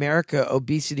in America,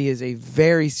 obesity is a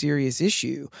very serious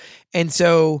issue. And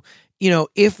so, you know,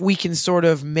 if we can sort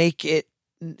of make a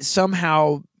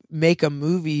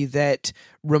movie that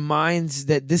reminds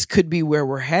that this could be where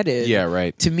we're headed. Yeah,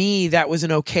 right. To me, that was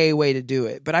an okay way to do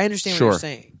it. But I understand what you're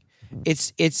saying.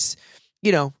 It's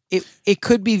you know, it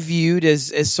could be viewed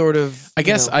as sort of. I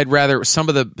guess I'd rather some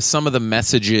of the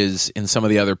messages in some of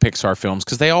the other Pixar films,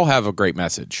 because they all have a great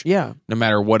message. Yeah. No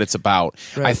matter what it's about.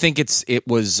 Right. I think it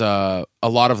was a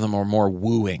lot of them are more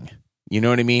wooing. You know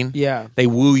what I mean? Yeah. They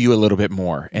woo you a little bit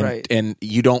more, and right. and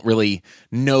you don't really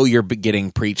know you're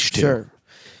getting preached to. Sure.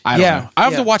 I don't know. I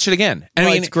have to watch it again. I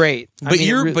mean, it's great. But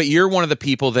you're one of the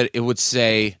people that it would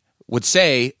say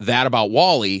that about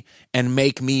WALL-E and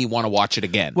make me want to watch it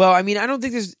again. Well, I mean, I don't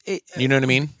think there's. You know what I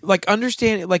mean? Like,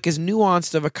 understand, like, as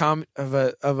nuanced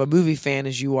of a movie fan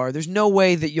as you are, there's no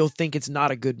way that you'll think it's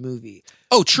not a good movie.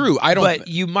 Oh, true. I don't. But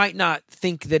you might not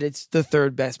think that it's the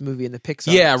third best movie in the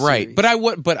Pixar. Yeah, right. series.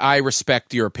 But I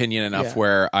respect your opinion enough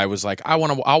where I was like,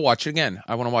 I'll watch it again.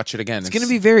 I want to watch it again. It's going to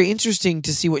be very interesting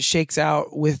to see what shakes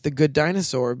out with The Good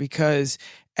Dinosaur, because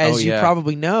as you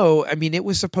probably know, I mean, it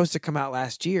was supposed to come out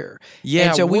last year. Yeah.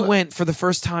 And so we went for the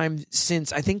first time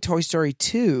since, I think, Toy Story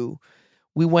 2,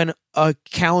 we went a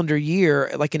calendar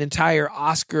year, like an entire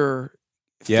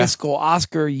fiscal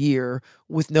Oscar year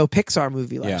with no Pixar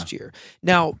movie last year.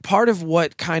 Now, part of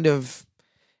what kind of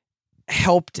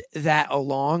helped that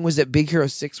along was that Big Hero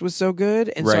 6 was so good.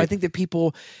 And so I think that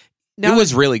people... Now, it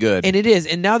was really good. And it is.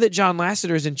 And now that John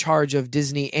Lasseter is in charge of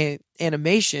Disney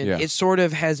animation, it sort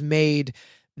of has made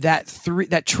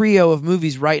that trio of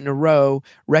movies right in a row,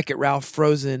 Wreck-It Ralph,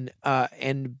 Frozen,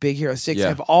 and Big Hero 6,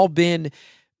 have all been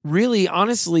really,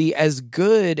 honestly, as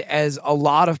good as a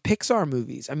lot of Pixar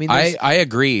movies. I mean, I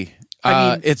agree.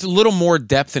 I mean, it's a little more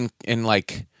depth in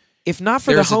like, if not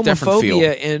for the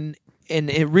homophobia and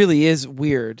it really is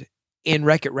weird in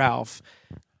Wreck-It Ralph,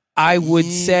 I would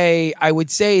say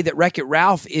that Wreck-It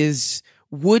Ralph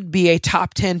would be a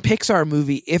top 10 Pixar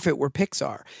movie if it were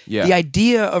Pixar. Yeah. The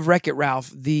idea of Wreck-It Ralph,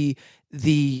 the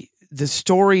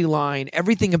storyline,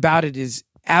 everything about it is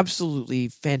absolutely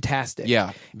fantastic.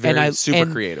 Yeah,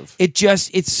 super creative.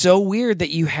 It's so weird that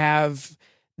you have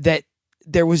that.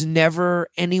 There was never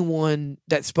anyone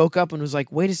that spoke up and was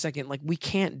like, wait a second, like, we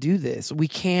can't do this. We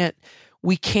can't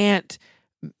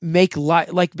make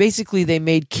like, basically they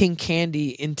made King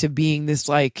Candy into being this,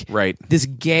 like, this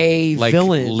gay like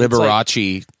villain.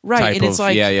 Liberace type and it's of,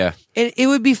 like, yeah. And it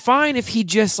would be fine if he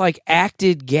just, like,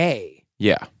 acted gay.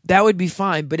 Yeah. That would be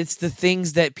fine, but it's the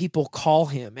things that people call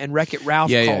him, and Wreck-It Ralph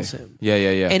calls him. Yeah.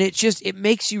 And it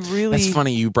makes you really... That's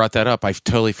funny you brought that up. I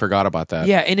totally forgot about that.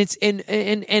 Yeah, and it's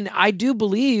and I do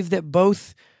believe that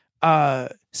both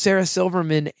Sarah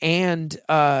Silverman and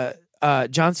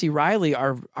John C. Reilly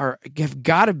have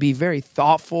got to be very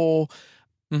thoughtful,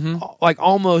 like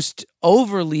almost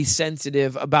overly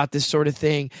sensitive about this sort of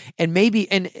thing. And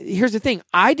here's the thing,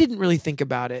 I didn't really think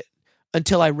about it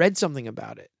until I read something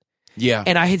about it. Yeah.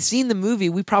 And I had seen the movie.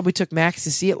 We probably took Max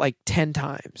to see it like 10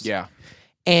 times. Yeah.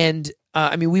 And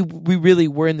I mean, we really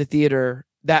were in the theater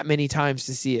that many times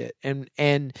to see it.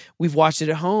 And we've watched it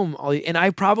at home. And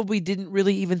I probably didn't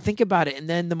really even think about it. And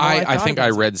then the more I think I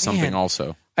read something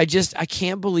also. I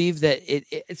can't believe that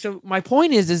it. So my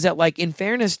point is that, like, in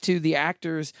fairness to the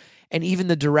actors and even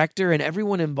the director and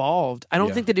everyone involved, I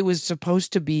don't think that it was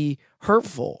supposed to be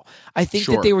hurtful. I think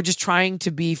that they were just trying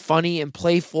to be funny and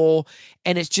playful,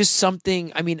 and it's just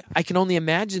something, I mean, I can only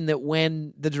imagine that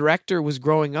when the director was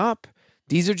growing up,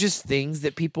 these are just things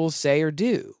that people say or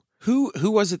do. Who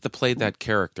was it that played that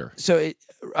character? So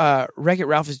Wreck-It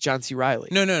Ralph is John C. Reilly.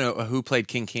 No. Who played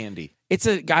King Candy? It's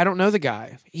a guy. I don't know the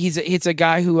guy. It's a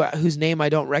guy whose name I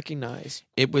don't recognize.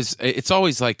 It's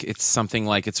always like it's something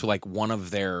like it's like one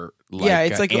of their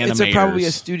it's like animators. it's probably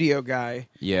a studio guy.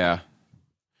 Yeah,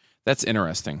 that's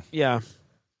interesting. Yeah.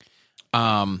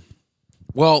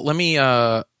 Well, let me.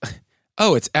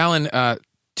 It's Alan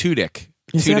Tudyk.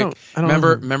 Yes, I don't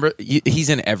Remember, he's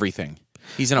in everything.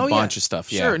 He's in a bunch of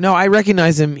stuff. Yeah. Sure. No, I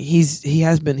recognize him. He's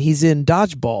in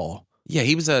Dodgeball. Yeah,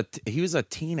 he was a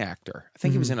teen actor. I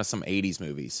think he was in some 80s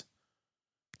movies.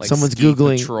 Like someone's Ski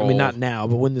Googling. Patrol. I mean, not now,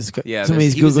 but when this Yeah,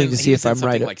 somebody's he was Googling in- to he see was if in I'm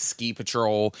something right. Like Ski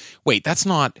Patrol. Wait, that's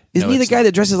not. Isn't no, he the it's guy not.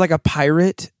 that dresses like a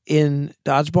pirate in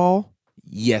Dodgeball?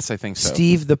 Yes, I think so.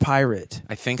 Steve the Pirate.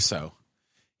 I think so.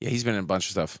 Yeah, he's been in a bunch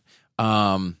of stuff.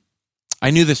 I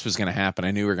knew this was going to happen.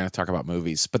 I knew we were going to talk about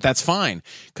movies, but that's fine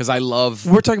because I love.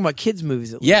 We're talking about kids'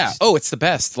 movies at Yeah. least. Oh, it's the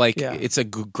best. Like Yeah. it's a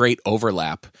great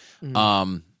overlap.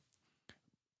 Mhm.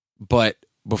 But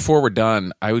before we're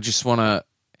done, I would just want to.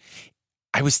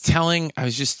 I was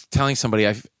just telling somebody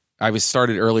I was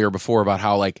started earlier before about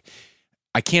how like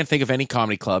I can't think of any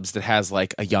comedy clubs that has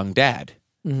like a young dad,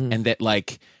 Mhm. and that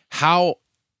like how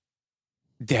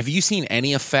have you seen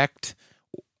any effect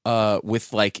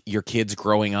with like your kids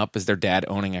growing up as their dad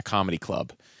owning a comedy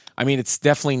club? I mean, it's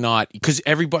definitely not because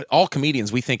all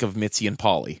comedians, we think of Mitzi and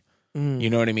Polly. Mhm. You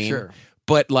know what I mean? Sure.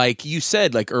 But like you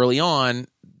said, like early on,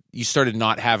 you started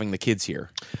not having the kids here.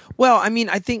 Well, I mean,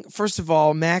 I think first of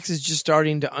all, Max is just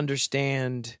starting to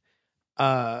understand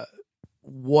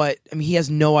he has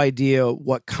no idea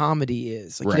what comedy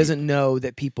is. Like Right. he doesn't know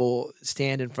that people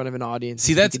stand in front of an audience.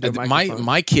 See, and that's speak into a my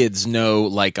microphone. kids know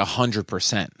like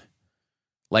 100%,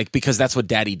 like because that's what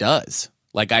Daddy does.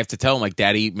 Like I have to tell him, like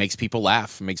Daddy makes people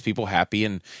laugh, makes people happy,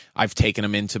 and I've taken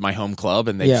them into my home club,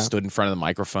 and they've Yeah. stood in front of the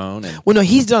microphone. And Well, no,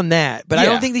 he's done that, but I Yeah.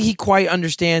 don't think that he quite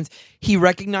understands. He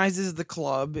recognizes the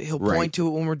club. He'll Right. point to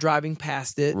it when we're driving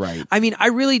past it. right, I mean, I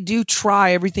really do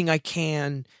try everything I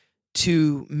can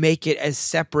to make it as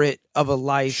separate of a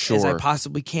life as I Sure.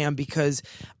 possibly can because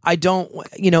I don't,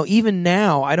 even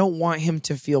now, I don't want him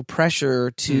to feel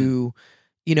pressure to,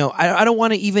 I don't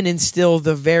want to even instill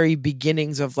the very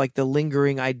beginnings of like the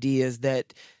lingering ideas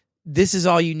that this is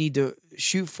all you need to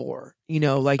shoot for,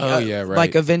 like, Oh, yeah, right.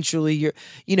 like eventually you're,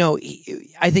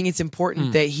 I think it's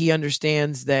important that he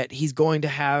understands that he's going to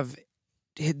have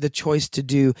the choice to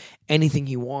do anything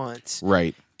he wants.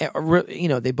 right.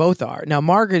 They both are. Now,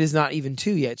 Margaret is not even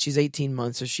 2 yet. She's 18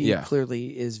 months, so she Yeah.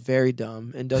 clearly is very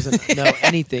dumb and doesn't know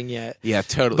anything yet. Yeah,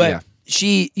 totally. But yeah.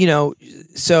 she,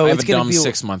 so I have it's a going dumb to be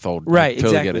 6-month-old. I right. totally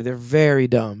Exactly, get it. they're very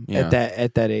dumb Yeah.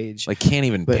 at that age. Like can't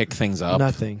even But pick things up.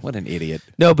 nothing. What an idiot.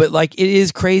 No, but like it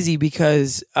is crazy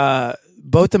because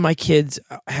both of my kids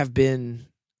have been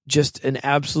just an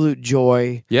absolute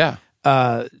joy. Yeah,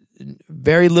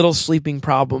 Very little sleeping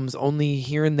problems, only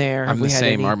here and there. I'm have the we had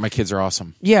same. any- My kids are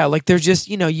awesome. Yeah, like they're just,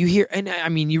 you hear, and I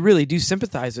mean, you really do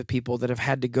sympathize with people that have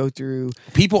had to go through.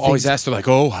 People always Things- ask, they're like,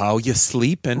 "Oh, how you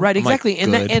sleeping?" Right, I'm like, exactly,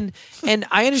 and "Good." and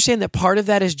I understand that part of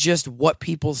that is just what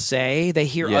people say. They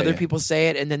hear Yeah, other yeah. people say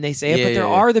it, and then they say it. Yeah, But there yeah,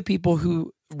 yeah. are the people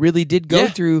who really did go Yeah.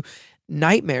 through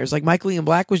nightmares. Like Michael Ian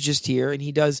Black was just here, and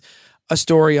he does a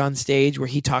story on stage where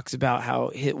he talks about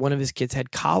how one of his kids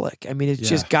had colic. I mean, it's Yeah.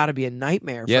 just got to be a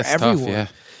nightmare Yeah, for it's tough, everyone.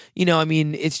 yeah. I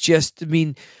mean, it's just,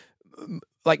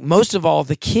 like most of all,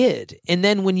 the kid. And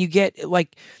then when you get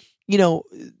like,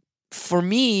 for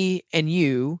me and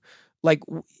you, like,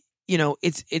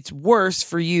 it's worse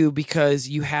for you because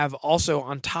you have also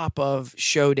on top of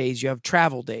show days, you have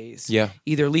travel days. Yeah.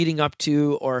 Either leading up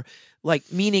to or like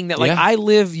meaning that like Yeah. I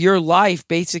live your life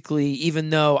basically, even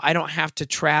though I don't have to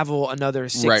travel another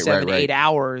 6, Right, 7, right. 8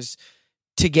 hours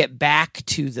to get back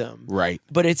to them. Right.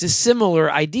 But it's a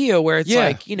similar idea where it's Yeah,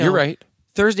 like, you're right.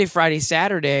 Thursday, Friday,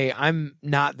 Saturday, I'm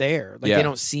not there. Like Yeah. they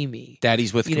don't see me.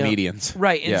 Daddy's with You know, comedians.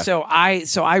 Right. And Yeah. so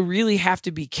I really have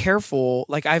to be careful.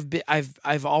 Like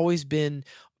I've always been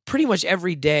pretty much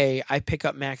every day I pick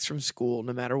up Max from school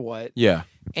no matter what. Yeah.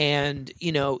 And,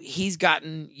 he's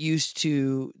gotten used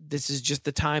to this is just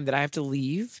the time that I have to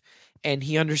leave. And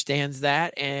he understands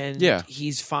that and Yeah.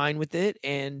 he's fine with it.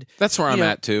 And That's where I'm know,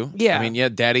 at too. yeah. I mean, yeah,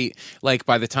 Daddy, like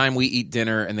by the time we eat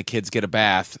dinner and the kids get a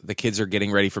bath, the kids are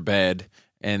getting ready for bed.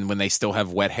 And when they still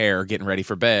have wet hair getting ready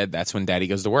for bed, that's when Daddy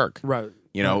goes to work. right.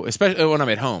 Especially when I'm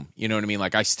at home. You know what I mean?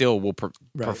 Like I still will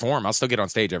perform. I'll still get on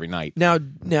stage every night. Now,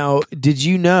 did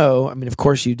you know? I mean, of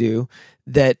course you do.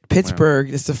 That Pittsburgh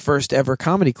is the first ever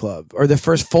comedy club, or the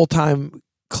first full time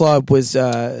club was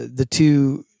the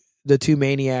two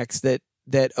maniacs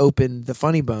that opened the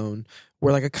Funny Bone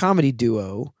were like a comedy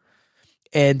duo,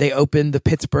 and they opened the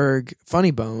Pittsburgh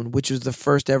Funny Bone, which was the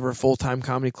first ever full time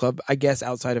comedy club, I guess,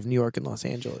 outside of New York and Los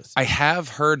Angeles. I have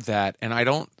heard that, and I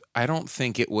don't don't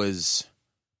think it was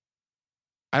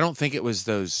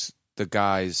the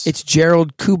guys. It's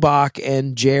Gerald Kubak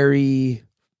and Jerry,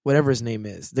 whatever his name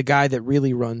is, the guy that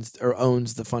really runs or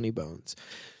owns the Funny Bones.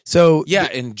 So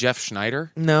and Jeff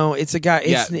Schneider. No, it's a guy.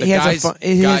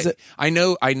 I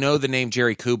know the name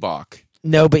Jerry Kubak.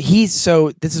 No, but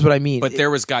this is what I mean. But there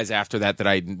was guys after that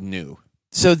I knew.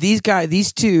 So these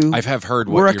two, I have heard.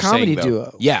 Were what a comedy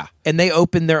duo. Yeah, and they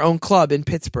opened their own club in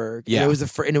Pittsburgh. Yeah, and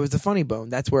it was the Funny Bone.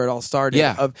 That's where it all started.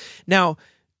 Yeah. Now,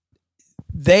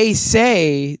 they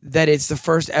say that it's the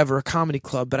first ever comedy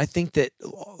club, but I think that,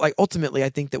 ultimately, I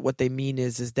think that what they mean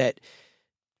is that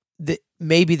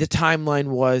maybe the timeline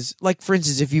was, for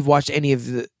instance, if you've watched any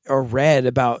of or read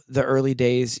about the early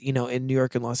days, in New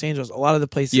York and Los Angeles, a lot of the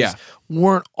places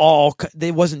weren't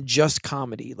they wasn't just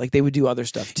comedy. They would do other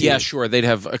stuff too. Yeah, sure. They'd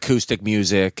have acoustic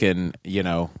music and, I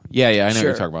know what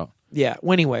you're talking about. Yeah.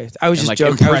 Well, anyway, I was just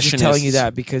joking. I was just telling you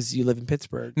that because you live in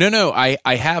Pittsburgh. No,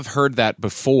 I have heard that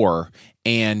before,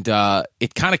 and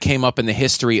it kind of came up in the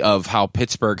history of how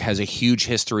Pittsburgh has a huge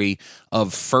history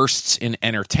of firsts in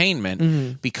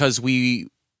entertainment because we,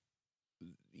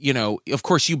 of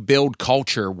course, you build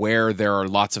culture where there are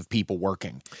lots of people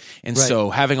working, and so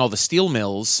having all the steel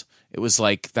mills, it was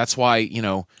that's why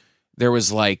there was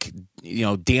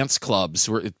dance clubs.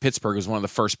 Pittsburgh was one of the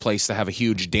first places to have a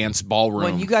huge dance ballroom.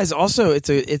 Well, you guys also it's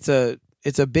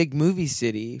a big movie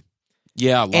city.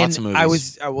 Yeah, lots of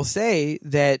movies. I will say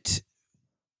that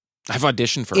I've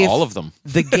auditioned for all of them.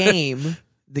 The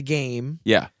game.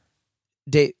 Yeah.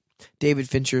 David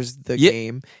Fincher's The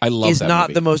Game I love is that not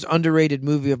movie. the most underrated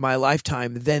movie of my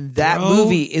lifetime. Then that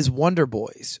movie is Wonder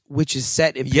Boys, which is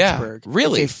set in Pittsburgh.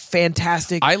 Really? It's a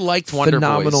fantastic, I liked Wonder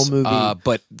phenomenal Boys, movie.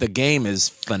 but The Game is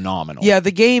phenomenal. Yeah,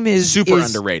 The Game is super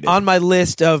underrated. On my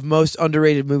list of most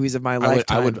underrated movies of my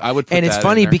lifetime. I would put and it's that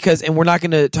funny in there. because, and we're not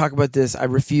going to talk about this. I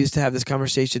refuse to have this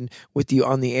conversation with you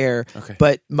on the air. Okay.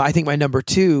 But I think my number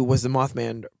 2 was The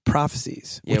Mothman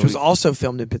Prophecies, which was also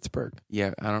filmed in Pittsburgh.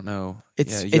 Yeah, I don't know.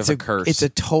 It's you have a curse.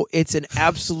 It's an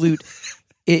absolute.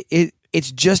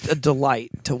 It's just a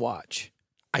delight to watch.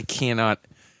 I cannot.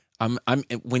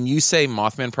 When you say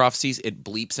Mothman Prophecies, it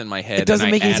bleeps in my head. It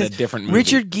doesn't make any sense. A different movie.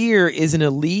 Richard Gere is an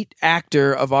elite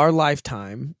actor of our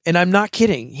lifetime, and I'm not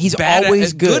kidding. He's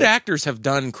always good. Good actors have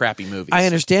done crappy movies. I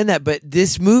understand that, but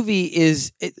this movie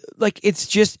is it's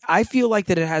just. I feel like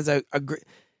that it has a great.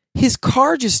 His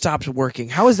car just stopped working.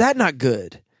 How is that not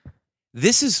good?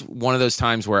 This is one of those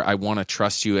times where I want to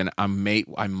trust you, and I might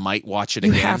watch it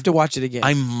again. You have to watch it again.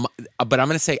 But I'm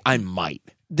going to say I might.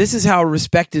 This is how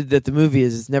respected that the movie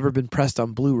is. It's never been pressed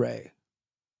on Blu-ray.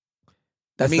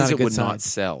 That means not a it good would sign. not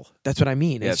sell. That's what I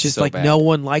mean. Yeah, it's just so bad. no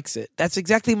one likes it. That's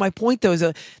exactly my point, though.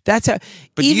 That's how.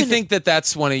 But do you think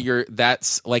that's one of your?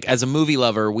 That's as a movie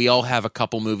lover, we all have a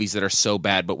couple movies that are so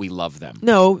bad, but we love them.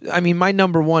 No, I mean my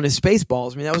number 1 is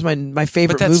Spaceballs. I mean that was my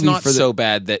favorite. But that's movie not for so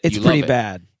bad that it's you pretty love it.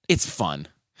 bad. It's fun.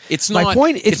 It's my not.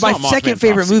 point. It's my not second Mothman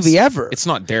favorite Prophecies. movie ever. It's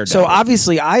not Daredevil. So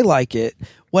obviously I like it.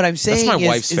 What I'm saying that's my is,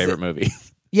 wife's is favorite that, movie.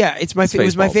 Yeah, it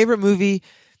was my favorite movie,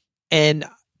 and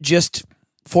just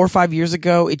 4 or 5 years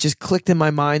ago, it just clicked in my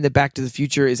mind that Back to the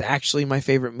Future is actually my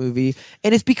favorite movie,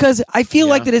 and it's because I feel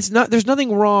like that it's not. There's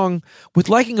nothing wrong with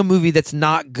liking a movie that's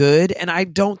not good, and I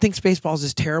don't think Spaceballs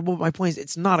is terrible. But my point is,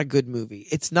 it's not a good movie.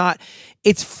 It's not.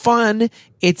 It's fun.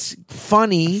 It's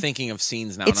funny. I'm thinking of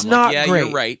scenes now. It's and I'm not like, yeah,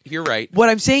 great. You're right. What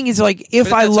I'm saying is, if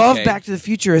But I that's love okay. Back to the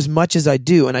Future as much as I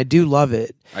do, and I do love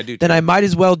it, I do. then too. I might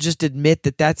as well just admit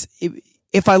that that's.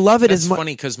 If I love it That's as much,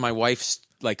 funny because my wife's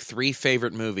 3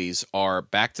 favorite movies are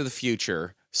Back to the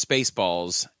Future,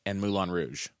 Spaceballs, and Moulin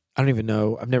Rouge. I don't even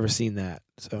know. I've never seen that.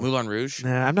 So Moulin Rouge?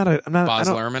 nah, I'm not. Baz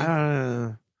I don't-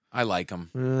 Luhrmann? I like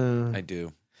them. I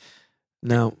do.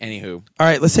 No. Anywho, All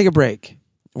right, let's take a break.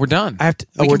 we're done. I have to.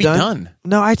 we we're can be done.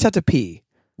 No, I just have to pee.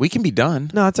 We can be done.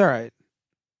 No, it's all right.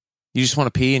 You just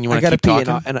want to pee and you I want to gotta keep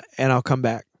pee, talking? and I'll come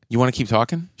back. You want to keep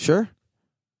talking? Sure.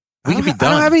 We can be I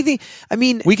done. don't have anything. I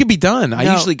mean, We could be done. I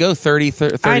No. usually go 30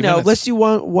 I know. minutes. Let's do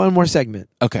one more segment.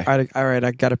 Okay. All right. I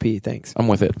gotta pee. Thanks. I'm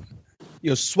with it.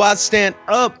 Yo, SWAT stand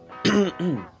up.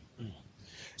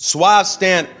 SWAT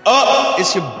stand up.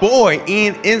 It's your boy,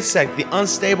 Ian Insect, the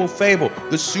unstable fable,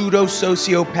 the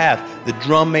pseudo-sociopath, the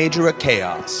drum major of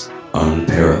chaos.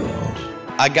 Unparalleled.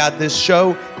 I got this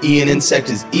show, Ian Insect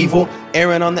is Evil,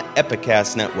 airing on the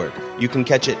Epicast Network. You can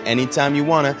catch it anytime you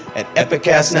wanna at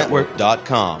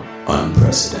epicastnetwork.com.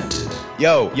 Unprecedented.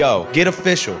 Yo, get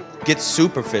official. Get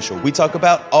superficial. We talk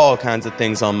about all kinds of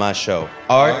things on my show.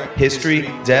 Art, history,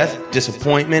 death,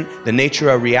 disappointment, the nature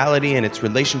of reality and its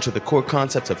relation to the core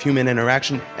concepts of human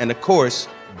interaction, and of course,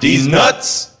 these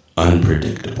nuts!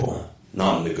 Unpredictable.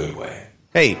 Not in the good way.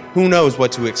 Hey, who knows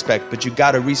what to expect, but you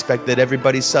gotta respect that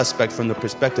everybody's suspect from the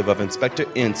perspective of Inspector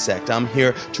Insect. I'm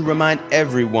here to remind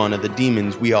everyone of the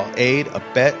demons we all aid,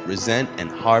 abet, resent,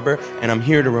 and harbor, and I'm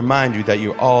here to remind you that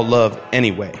you're all loved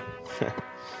anyway.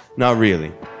 Not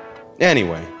really.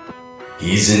 Anyway.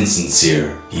 He's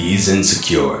insincere. He's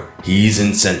insecure. He's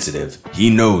insensitive. He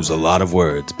knows a lot of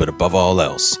words, but above all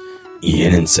else,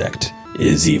 Ian Insect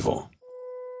is evil.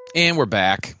 And we're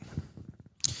back.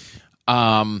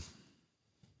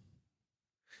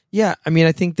 Yeah, I mean,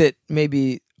 I think that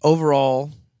maybe overall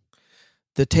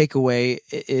the takeaway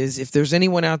is if there's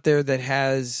anyone out there that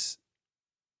has,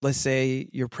 let's say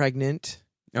you're pregnant.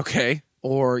 Okay.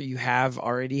 Or you have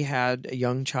already had a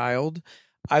young child,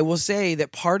 I will say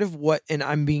that part of what, and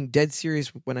I'm being dead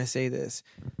serious when I say this,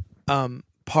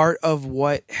 part of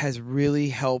what has really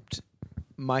helped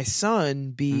my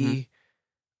son be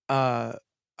a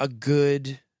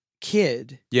good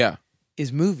kid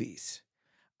is movies.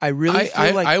 I really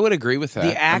feel like I would agree with that.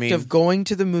 The act of going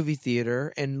to the movie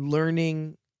theater and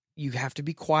learning, you have to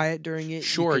be quiet during it.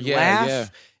 Sure, you can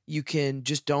laugh. You can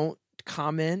just don't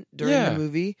comment during the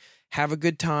movie. Have a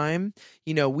good time.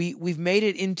 You know, we've made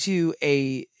it into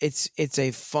it's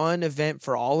a fun event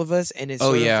for all of us, and it's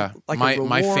like a reward.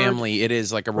 My family, it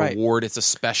is like a reward. It's a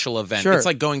special event. Sure. It's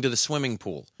like going to the swimming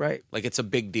pool. Right. Like it's a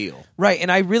big deal. Right. And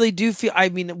I really do feel, I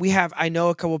mean, I know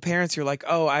a couple of parents who are like,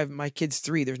 oh, my kid's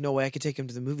 3. There's no way I could take him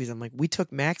to the movies. I'm like, we took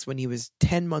Max when he was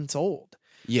 10 months old.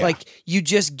 Yeah. Like you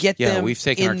just get them. Yeah, we've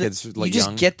taken our kids like you just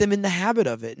young. get them in the habit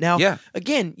of it. Now,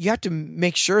 again, you have to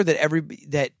make sure that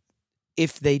that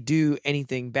if they do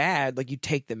anything bad, like you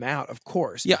take them out, of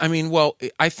course. Yeah, I mean, well,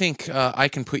 I think I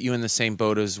can put you in the same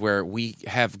boat as where we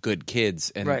have good kids,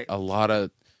 and a lot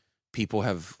of people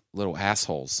have little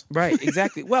assholes. Right,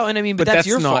 exactly. Well, and I mean, but that's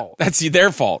your fault. That's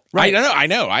their fault. Right. I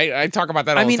know. I talk about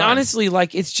that all the time. Honestly,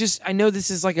 like, it's just, I know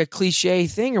this is like a cliche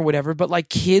thing or whatever, but like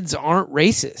kids aren't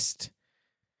racist.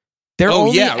 They're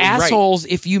only assholes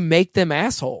if you make them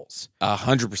assholes.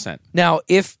 100%. Now,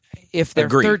 if they're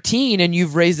 13 and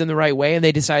you've raised them the right way and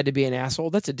they decide to be an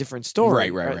asshole, that's a different story.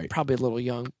 Right. Probably a little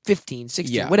young, 15,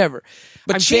 16, whatever.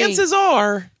 But chances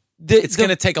are it's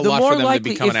going to take a lot for them to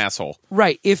become an asshole.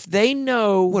 Right. If they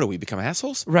know... What, do we become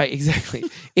assholes? Right, exactly.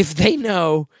 If they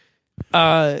know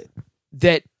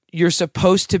that you're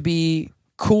supposed to be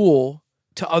cool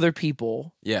to other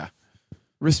people. Yeah.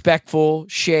 Respectful,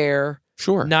 share...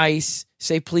 Sure. Nice,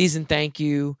 say please and thank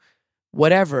you,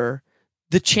 whatever.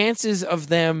 The chances of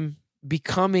them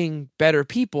becoming better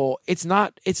people, it's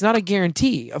not a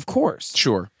guarantee, of course.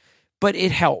 Sure. But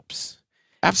it helps.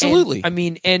 Absolutely.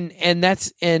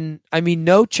 And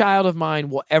no child of mine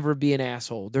will ever be an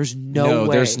asshole. There's no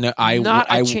way. There's not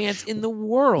a chance in the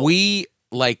world. We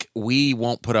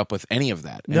won't put up with any of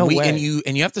that. No way.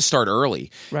 And you have to start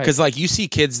early. Right. Because like you see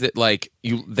kids that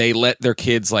they let their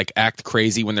kids like act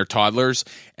crazy when they're toddlers,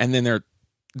 and then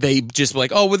they just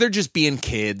like, oh well, they're just being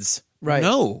kids. Right.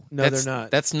 No, they're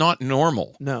not. That's not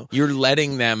normal. No. You're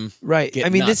letting them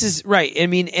get nuts. This is right. I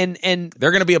mean, and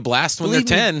they're going to be a blast when they're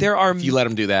 10 if you let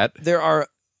them do that. There are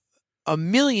a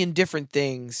million different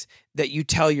things that you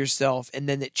tell yourself and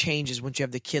then it changes once you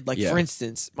have the kid. Like, for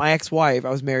instance, my ex-wife,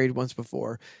 I was married once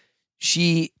before.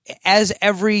 She, as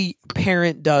every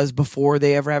parent does before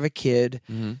they ever have a kid,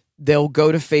 they'll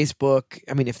go to Facebook.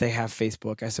 I mean, if they have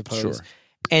Facebook, I suppose.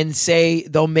 And say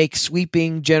they'll make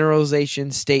sweeping generalization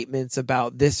statements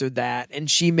about this or that. And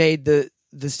she made the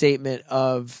statement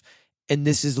of, and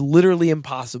this is literally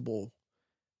impossible.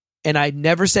 And I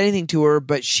never said anything to her,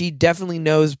 but she definitely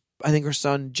knows. I think her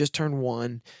son just turned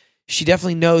 1. She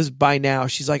definitely knows by now.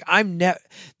 She's like,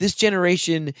 this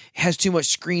generation has too much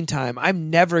screen time. I'm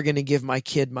never going to give my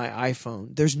kid my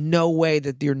iPhone. There's no way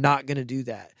that you're not going to do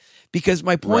that. Because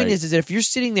my point is that if you're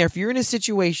sitting there, if you're in a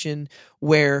situation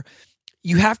where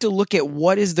you have to look at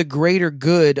what is the greater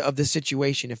good of the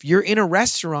situation. If you're in a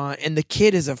restaurant and the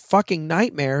kid is a fucking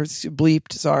nightmare,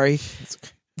 bleeped, sorry,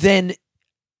 then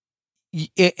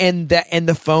and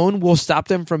the phone will stop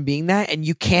them from being that, and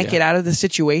you can't get out of the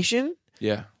situation.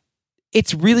 Yeah.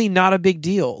 It's really not a big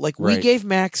deal. Like we gave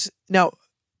Max, now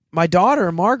my daughter,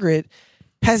 Margaret,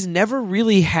 has never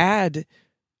really had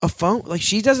a phone. Like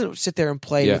she doesn't sit there and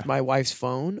play with my wife's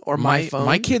phone or my phone.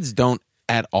 My kids don't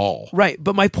at all. Right.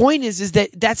 But my point is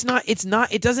that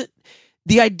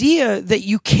the idea that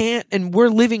you can't, and we're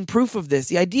living proof of this,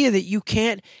 the idea that you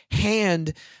can't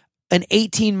hand an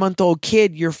 18-month-old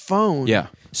kid your phone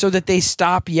so that they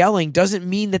stop yelling doesn't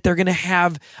mean that they're going to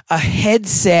have a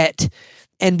headset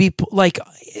and be like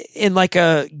in like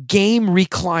a game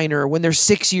recliner when they're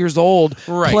 6 years old,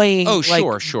 Right. playing. Oh,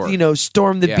 like, sure. You know,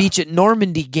 Storm the Yeah. Beach at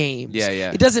Normandy games.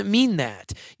 Yeah. It doesn't mean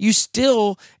that. You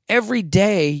still every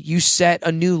day you set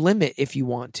a new limit if you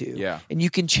want to. Yeah. And you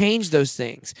can change those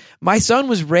things. My son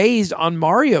was raised on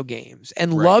Mario games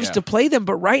and Right, loves yeah. to play them,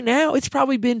 but right now it's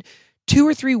probably been 2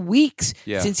 or 3 weeks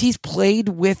Yeah. since he's played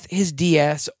with his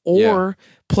DS or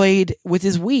played with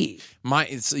his Wii.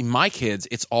 My kids,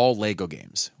 it's all Lego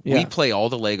games. Yeah. We play all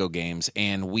the Lego games,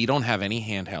 and we don't have any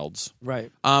handhelds. Right.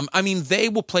 I mean, they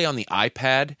will play on the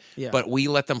iPad, Yeah. but we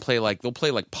let them play they'll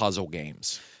play like puzzle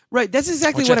games. Right. That's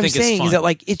exactly Which what I I'm think is saying. Is fun. that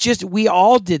like it's just we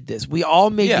all did this. We all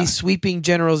made Yeah. these sweeping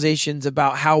generalizations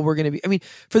about how we're going to be. I mean,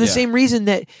 for the Yeah. same reason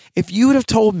that if you would have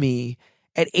told me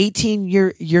at 18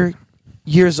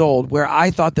 years old, where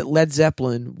I thought that Led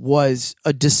Zeppelin was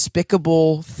a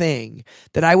despicable thing,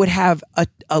 that I would have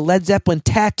a Led Zeppelin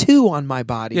tattoo on my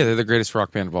body. Yeah, they're the greatest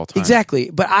rock band of all time. Exactly.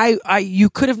 But you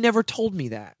could have never told me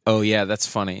that. Oh yeah, that's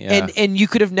funny. Yeah. And you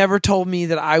could have never told me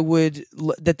that I would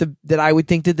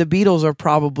think that the Beatles are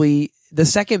probably the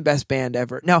second best band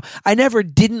ever. Now, I never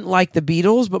didn't like the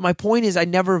Beatles, but my point is I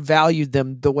never valued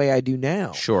them the way I do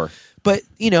now. Sure. But,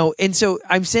 you know, and so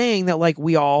I'm saying that like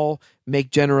we all make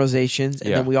generalizations and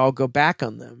Yeah. then we all go back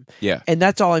on them. Yeah. And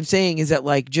that's all I'm saying is that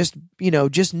like just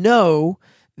know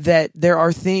that there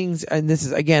are things, and this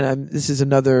is again this is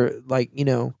another like, you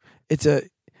know, it's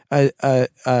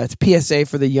it's PSA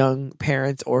for the young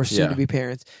parents or soon to be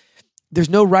parents. There's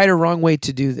no right or wrong way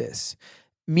to do this.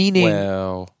 Meaning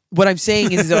Well, what I'm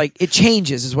saying is that, like, it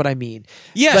changes is what I mean.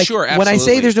 yeah, Like, sure. When I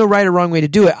say absolutely. there's no right or wrong way to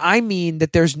do it, I mean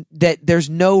that there's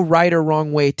no right or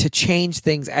wrong way to change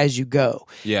things as you go.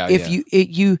 Yeah. If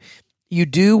you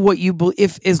do what you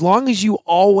believe, as long as you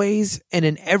always and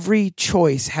in every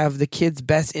choice have the kid's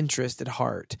best interest at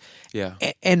heart, Yeah.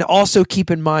 and also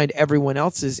keep in mind everyone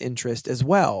else's interest as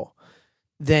well,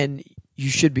 then you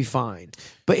should be fine.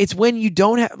 But it's when you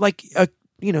don't have like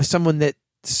someone that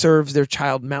serves their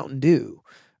child Mountain Dew.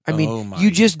 I mean, Oh my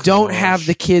you just don't have gosh.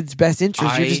 the kid's best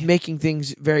interest. You're I- just making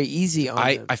things very easy on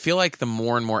them. I feel like the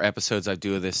more and more episodes I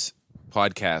do of this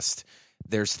podcast,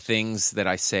 there's things that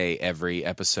I say every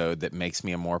episode that makes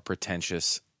me a more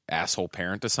pretentious asshole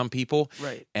parent to some people.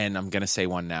 Right. And I'm gonna say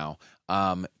one now.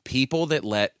 People that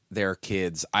let their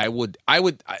kids,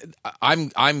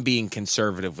 I'm being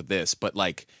conservative with this, but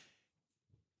like,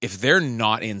 if they're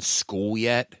not in school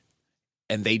yet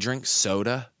and they drink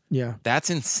soda, Yeah. that's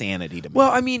insanity to me.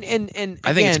 Well, I mean, and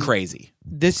I think again, it's crazy.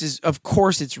 This is, of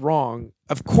course, it's wrong.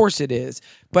 Of course, it is.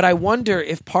 But I wonder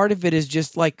if part of it is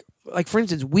just like for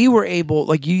instance, we were able,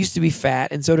 like, you used to be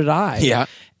fat, and so did I. Yeah.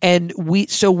 And we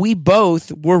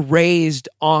both were raised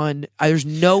on. There's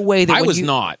no way that I when was you-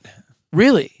 not.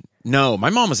 really. No, my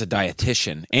mom was a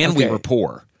dietitian, and we Okay. were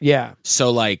poor. Yeah.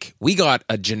 So, like, we got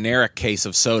a generic case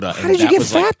of soda. How did you get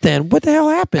fat then? What the hell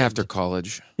happened? After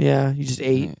college, Yeah, you just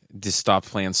ate. just stopped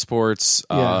playing sports.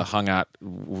 Yeah. Hung out,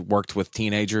 worked with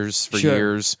teenagers for Sure.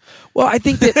 years, Well, I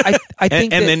think that I think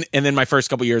that, and then my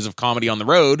first couple years of comedy on the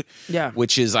road. Yeah.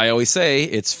 which is, I always say,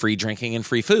 it's free drinking and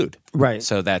free food. right.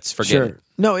 So that's forget Sure. it.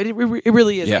 No, it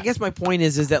really is. Yeah. I guess my point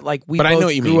is that like we But I know both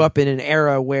what you grew mean. up in an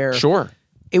era where Sure.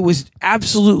 it was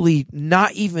absolutely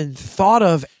not even thought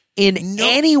of in No,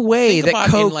 any way think that about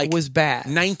in, Coke like, was bad.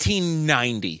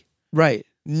 1990. Right.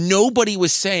 Nobody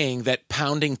was saying that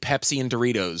pounding Pepsi and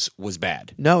Doritos was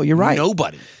bad. No, you're right.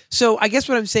 Nobody. So I guess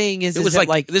what I'm saying is It was that,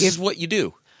 like, this if- is what you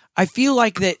do. I feel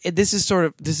like that this is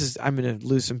I'm going to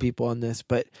lose some people on this,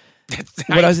 but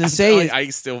what I was going to say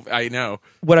is I know.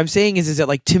 what I'm saying is that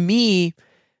like to me,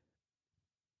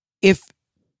 if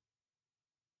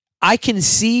I can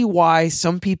see why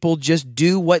some people just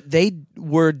do what they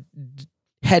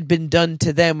had been done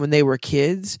to them when they were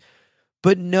kids,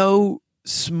 but no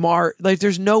smart, like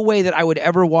there's no way that I would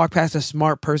ever walk past a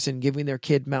smart person giving their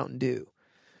kid Mountain Dew.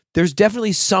 There's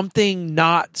definitely something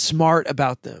not smart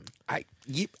about them.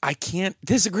 I can't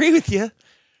disagree with you.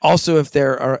 Also, if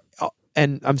there are,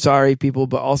 and I'm sorry, people,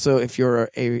 but also if you're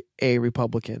a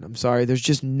Republican, I'm sorry. There's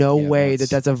just no Yeah, way that's-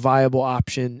 that's a viable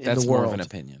option in That's the more world. of an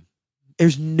opinion.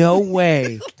 There's no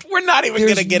way. We're not even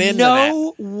going to get into that.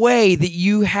 no way that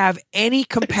you have any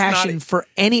compassion for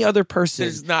any other person.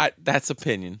 There's not. That's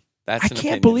opinion. That's I an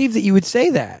can't believe that you would say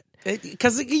that.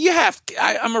 because you have.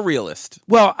 I'm a realist.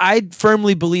 Well, I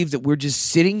firmly believe that we're just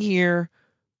sitting here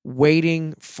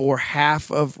waiting for half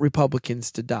of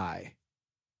Republicans to die.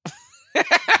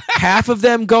 Half of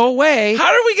them go away.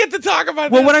 How do we get to talk about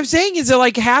Well, this? what I'm saying is that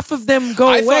like half of them go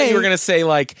I away. thought you were going to say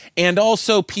like, and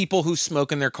also people who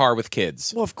smoke in their car with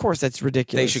kids. Well, of course, that's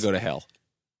ridiculous. They should go to hell.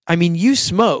 I mean, you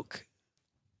smoke.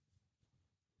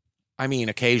 I mean,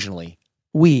 occasionally.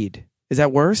 weed. Is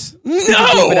that worse?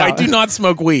 No, I do not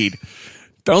smoke weed.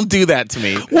 Don't do that to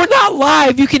me. We're not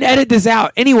live. You can edit this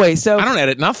out. Anyway, so I don't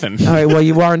edit nothing. all right, well,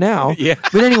 you are now. Yeah.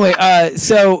 But anyway,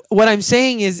 so what I'm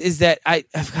saying is that I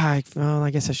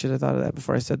guess I should have thought of that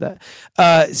before I said that.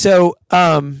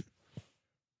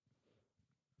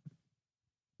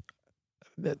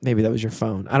 Maybe that was your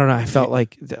phone. I don't know. I felt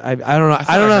like I don't know.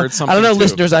 I don't know. heard something I don't know, too.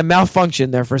 listeners. I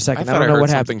malfunctioned there for a second. I don't know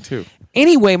what happened. Too.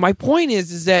 Anyway, my point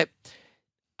is that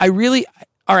I really.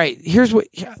 All right. Here's what.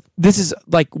 This is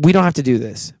like. We don't have to do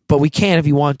this, but we can if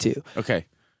you want to. Okay.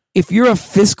 If you're a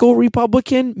fiscal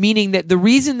Republican, meaning that the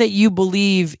reason that you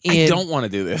believe in... I don't want to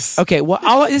do this. Okay,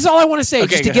 well, this is all I want to say, Okay,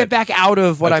 just to go get ahead. back out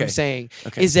of what Okay. I'm saying,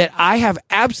 Okay. is that I have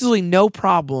absolutely no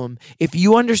problem if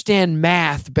you understand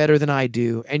math better than I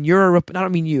do, and you're a... I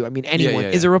don't mean you, I mean anyone, yeah.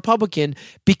 is a Republican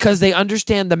because they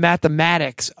understand the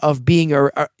mathematics of being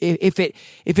if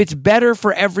it's better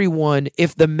for everyone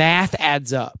if the math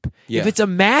adds up. Yeah. If it's a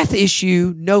math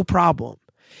issue, no problem.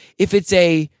 If it's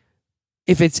a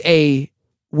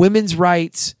women's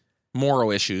rights, Moral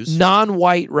issues.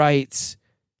 non-white rights,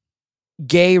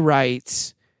 gay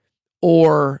rights,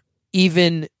 or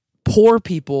even poor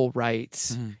people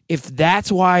rights, if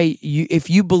that's why if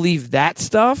you believe that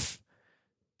stuff,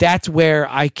 that's where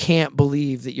I can't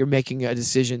believe that you're making a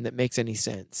decision that makes any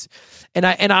sense. And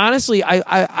honestly,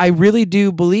 I really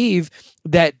do believe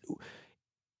that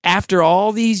after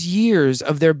all these years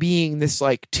of there being this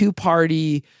like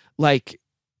two-party, like,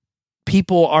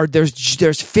 people are there's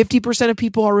 50% of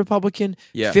people are Republican,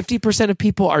 Yeah. 50% of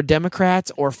people are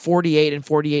Democrats, or 48 and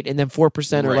 48, and then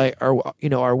 4% are Right. like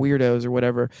are weirdos or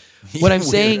whatever. What I'm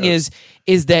saying Weirdos.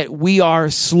 is that we are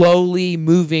slowly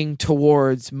moving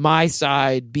towards my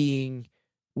side being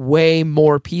way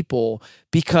more people,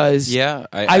 because Yeah.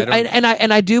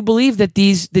 I do believe that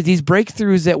these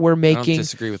breakthroughs that we're I don't making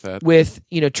disagree with that. with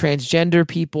transgender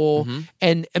people,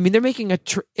 and I mean they're making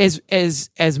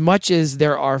as much as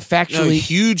there are No, factually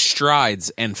huge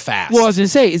strides and fast. well, I was gonna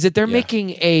say is that they're Yeah. making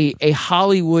a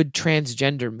Hollywood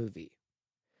transgender movie,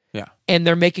 Yeah. and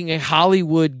they're making a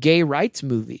Hollywood gay rights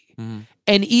movie. Mhm.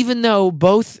 And even though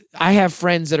both, I have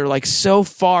friends that are like so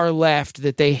far left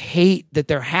that they hate that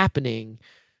they're happening.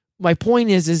 My point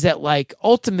is that like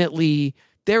ultimately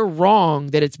they're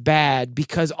wrong that it's bad,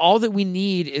 because all that we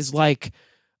need is like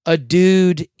a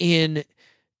dude in,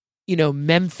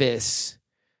 Memphis,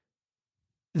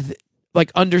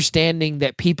 like understanding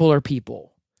that people are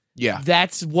people. Yeah.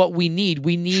 That's what we need.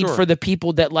 We need Sure. for the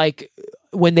people that like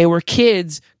when they were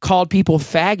kids called people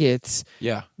faggots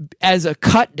Yeah. as a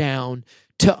cut down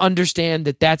to understand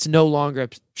that that's no longer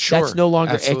Sure. that's no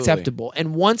longer Absolutely. acceptable.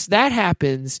 And once that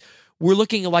happens, we're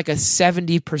looking at like a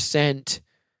 70%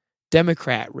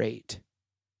 Democrat rate,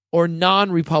 or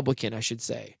non-Republican, I should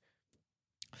say.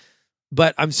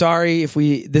 But I'm sorry if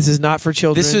this is not for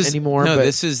children anymore. No, but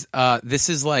this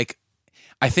is like,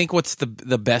 I think what's the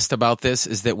best about this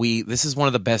is that this is one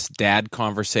of the best dad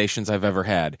conversations I've ever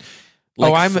had.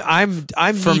 Like,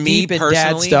 I'm for me deep in dad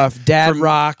personally, stuff. Dad for-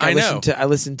 rock. I know. I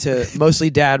listen to mostly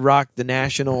Dad Rock, The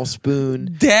National,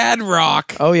 Spoon. Dad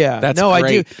rock. Oh yeah, That's no, great.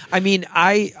 I do. I mean,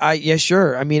 yeah,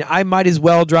 sure. I mean, I might as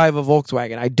well drive a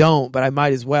Volkswagen. I don't, but I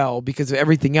might as well, because of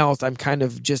everything else. I'm kind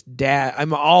of just dad.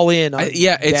 I'm all in. On It's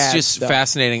dad just stuff.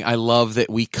 fascinating. I love that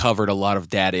we covered a lot of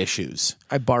dad issues.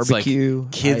 I It's like barbecue.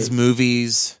 kids'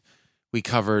 movies. We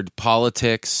covered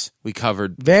politics. We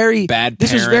covered Very bad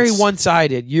This was very parents.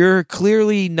 one-sided. You're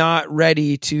clearly not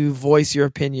ready to voice your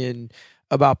opinion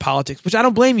about politics, which I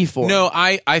don't blame you for. No,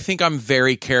 I think I'm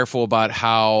very careful about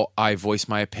how I voice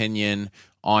my opinion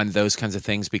on those kinds of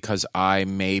things, because I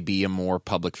may be a more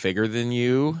public figure than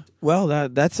you. Well,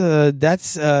 that's a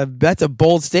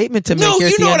bold statement to make. No, here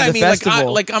at you the know end what of I the mean.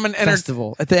 Festival. I'm an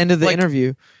festival at the end of the like-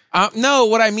 interview. No,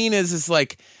 what I mean is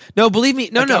like, No, believe me.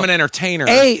 No, like no. I'm an entertainer.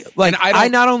 Like And I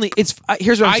not only it's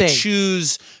here's what I'm I saying.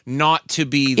 choose not to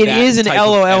be. It that is an type of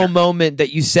LOL moment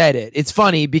that you said it. It's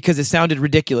funny because it sounded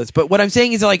ridiculous. But what I'm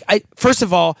saying is like, first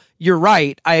of all, you're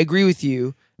right. I agree with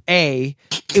you. It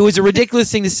was a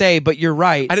ridiculous thing to say, but you're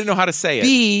right. I didn't know how to say it.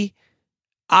 B,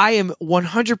 I am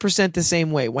 100% the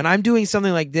same way. When I'm doing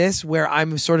something like this where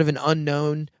I'm sort of an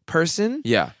unknown person,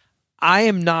 Yeah. I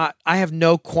have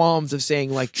no qualms of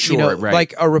saying like, Sure, right.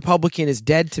 like a Republican is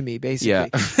dead to me, basically. Yeah.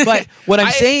 But what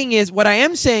what I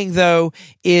am saying though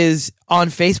is on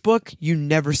Facebook, you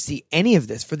never see any of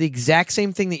this for the exact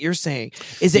same thing that you're saying.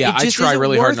 Is that Yeah, it just I try isn't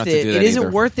really worth hard not to it. do that It isn't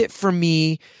either. worth it for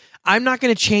me. I'm not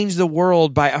going to change the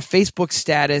world by a Facebook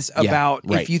status about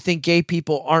right. if you think gay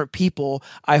people aren't people,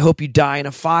 I hope you die in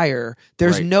a fire.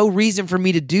 There's Right. no reason for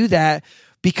me to do that,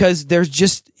 because there's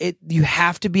just you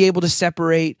have to be able to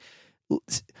separate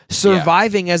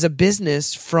surviving as a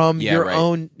business from your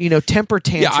own, temper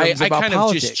tantrums I about kind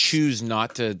politics. of just choose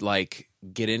not to like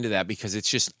get into that because it's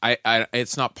just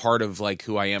it's not part of like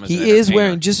who I am as an He is entertainer.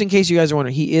 wearing, just in case you guys are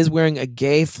wondering, he is wearing a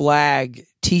gay flag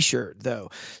T-shirt though.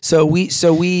 So we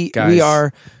Guys,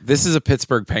 are. This is a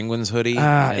Pittsburgh Penguins hoodie.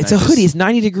 It's a hoodie. It's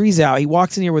 90 degrees out. He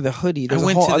walks in here with a hoodie. There's I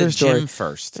went a whole to other the story. gym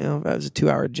first. That was a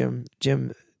 2-hour gym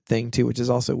thing too, which is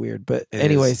also weird. But It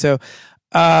anyway, is. so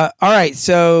all right.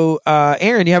 So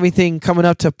Aaron, do you have anything coming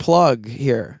up to plug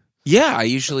here? Yeah, I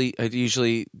usually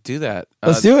do that.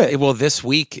 Let's do it. Well,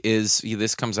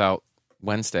 this comes out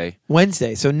Wednesday.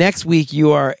 So next week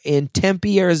you are in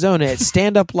Tempe, Arizona at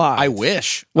Stand Up Live. I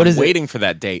wish. What I'm is it? waiting for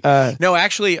that date. No,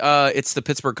 actually, it's the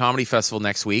Pittsburgh Comedy Festival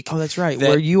next week. Oh, that's right.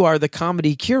 Where you are the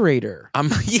comedy curator.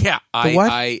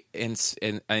 What? I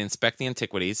inspect the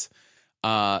antiquities.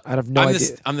 I have no idea.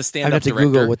 I'm the I'd stand-up have to director.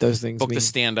 Google what those things Book mean. the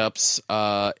stand-ups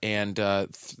and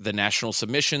the national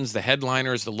submissions, the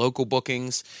headliners, the local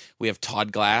bookings. We have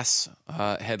Todd Glass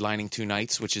headlining 2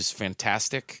 nights, which is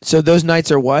fantastic. So those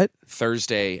nights are what?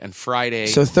 Thursday and Friday.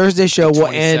 So Thursday show will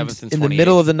 27th end and in the 28th.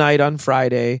 middle of the night on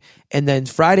Friday, and then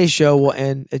Friday show will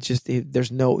end. It's just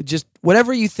there's no just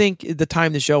whatever you think the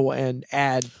time the show will end.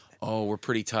 Add. Oh, we're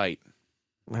pretty tight.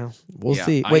 Well, we'll Yeah,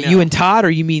 see. I Wait, know. you and Todd, or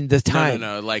you mean the time?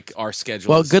 No, like our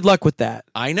schedule. Well, good luck with that.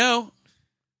 I know.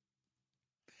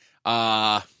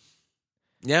 Yeah.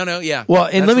 Well,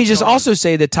 and That's let me what's just going on. also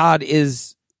say that Todd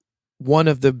is one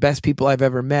of the best people I've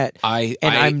ever met.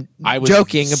 I'm was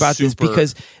joking about this super-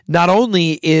 because not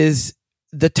only is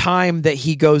the time that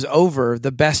he goes over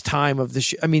the best time of the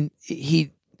show. I mean,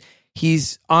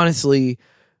 he's honestly,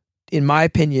 in my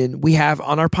opinion, we have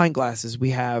on our pint glasses,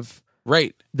 we have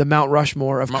right. the Mount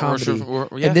Rushmore of Mount comedy. Rushmore,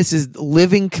 yeah. And this is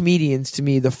living comedians to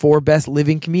me. The 4 best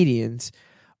living comedians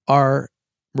are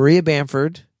Maria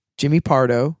Bamford, Jimmy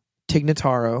Pardo, Tig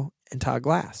Notaro, and Todd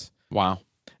Glass. Wow.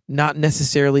 Not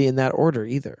necessarily in that order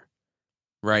either.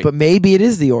 Right. But maybe it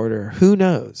is the order. Who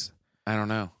knows? I don't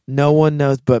know. No one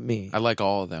knows but me. I like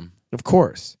all of them. Of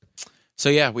course. So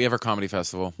yeah, we have our comedy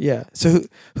festival. Yeah. So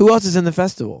who else is in the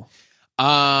festival?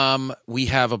 We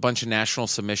have a bunch of national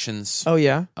submissions. Oh,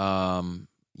 yeah?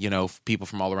 People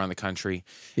from all around the country.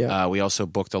 Yeah. We also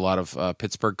booked a lot of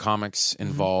Pittsburgh comics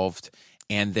involved.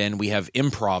 And then we have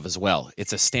improv as well.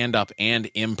 It's a stand-up and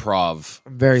improv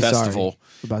I'm very festival. sorry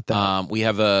about that. We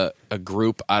have a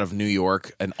group out of New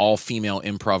York, an all-female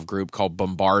improv group called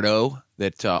Bombardo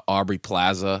that Aubrey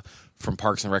Plaza from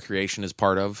Parks and Recreation is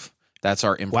part of. That's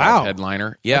our improv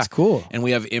headliner. Yeah. That's cool. And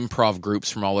we have improv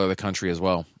groups from all over the country as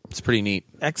well. It's pretty neat.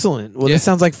 Excellent. Well, Yeah. this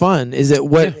sounds like fun. Is it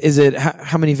what? Is it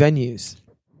how many venues?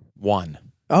 1.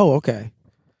 Oh, okay.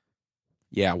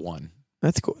 Yeah, 1.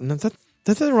 That's cool.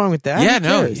 There's nothing wrong with that. Yeah, Who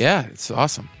no, cares? yeah, it's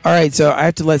awesome. All right, so I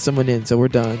have to let someone in, so we're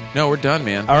done. No, we're done,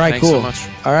 man. All right, Thanks cool. so much.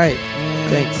 All right,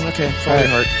 thanks. Okay, All follow right,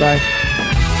 your heart. bye.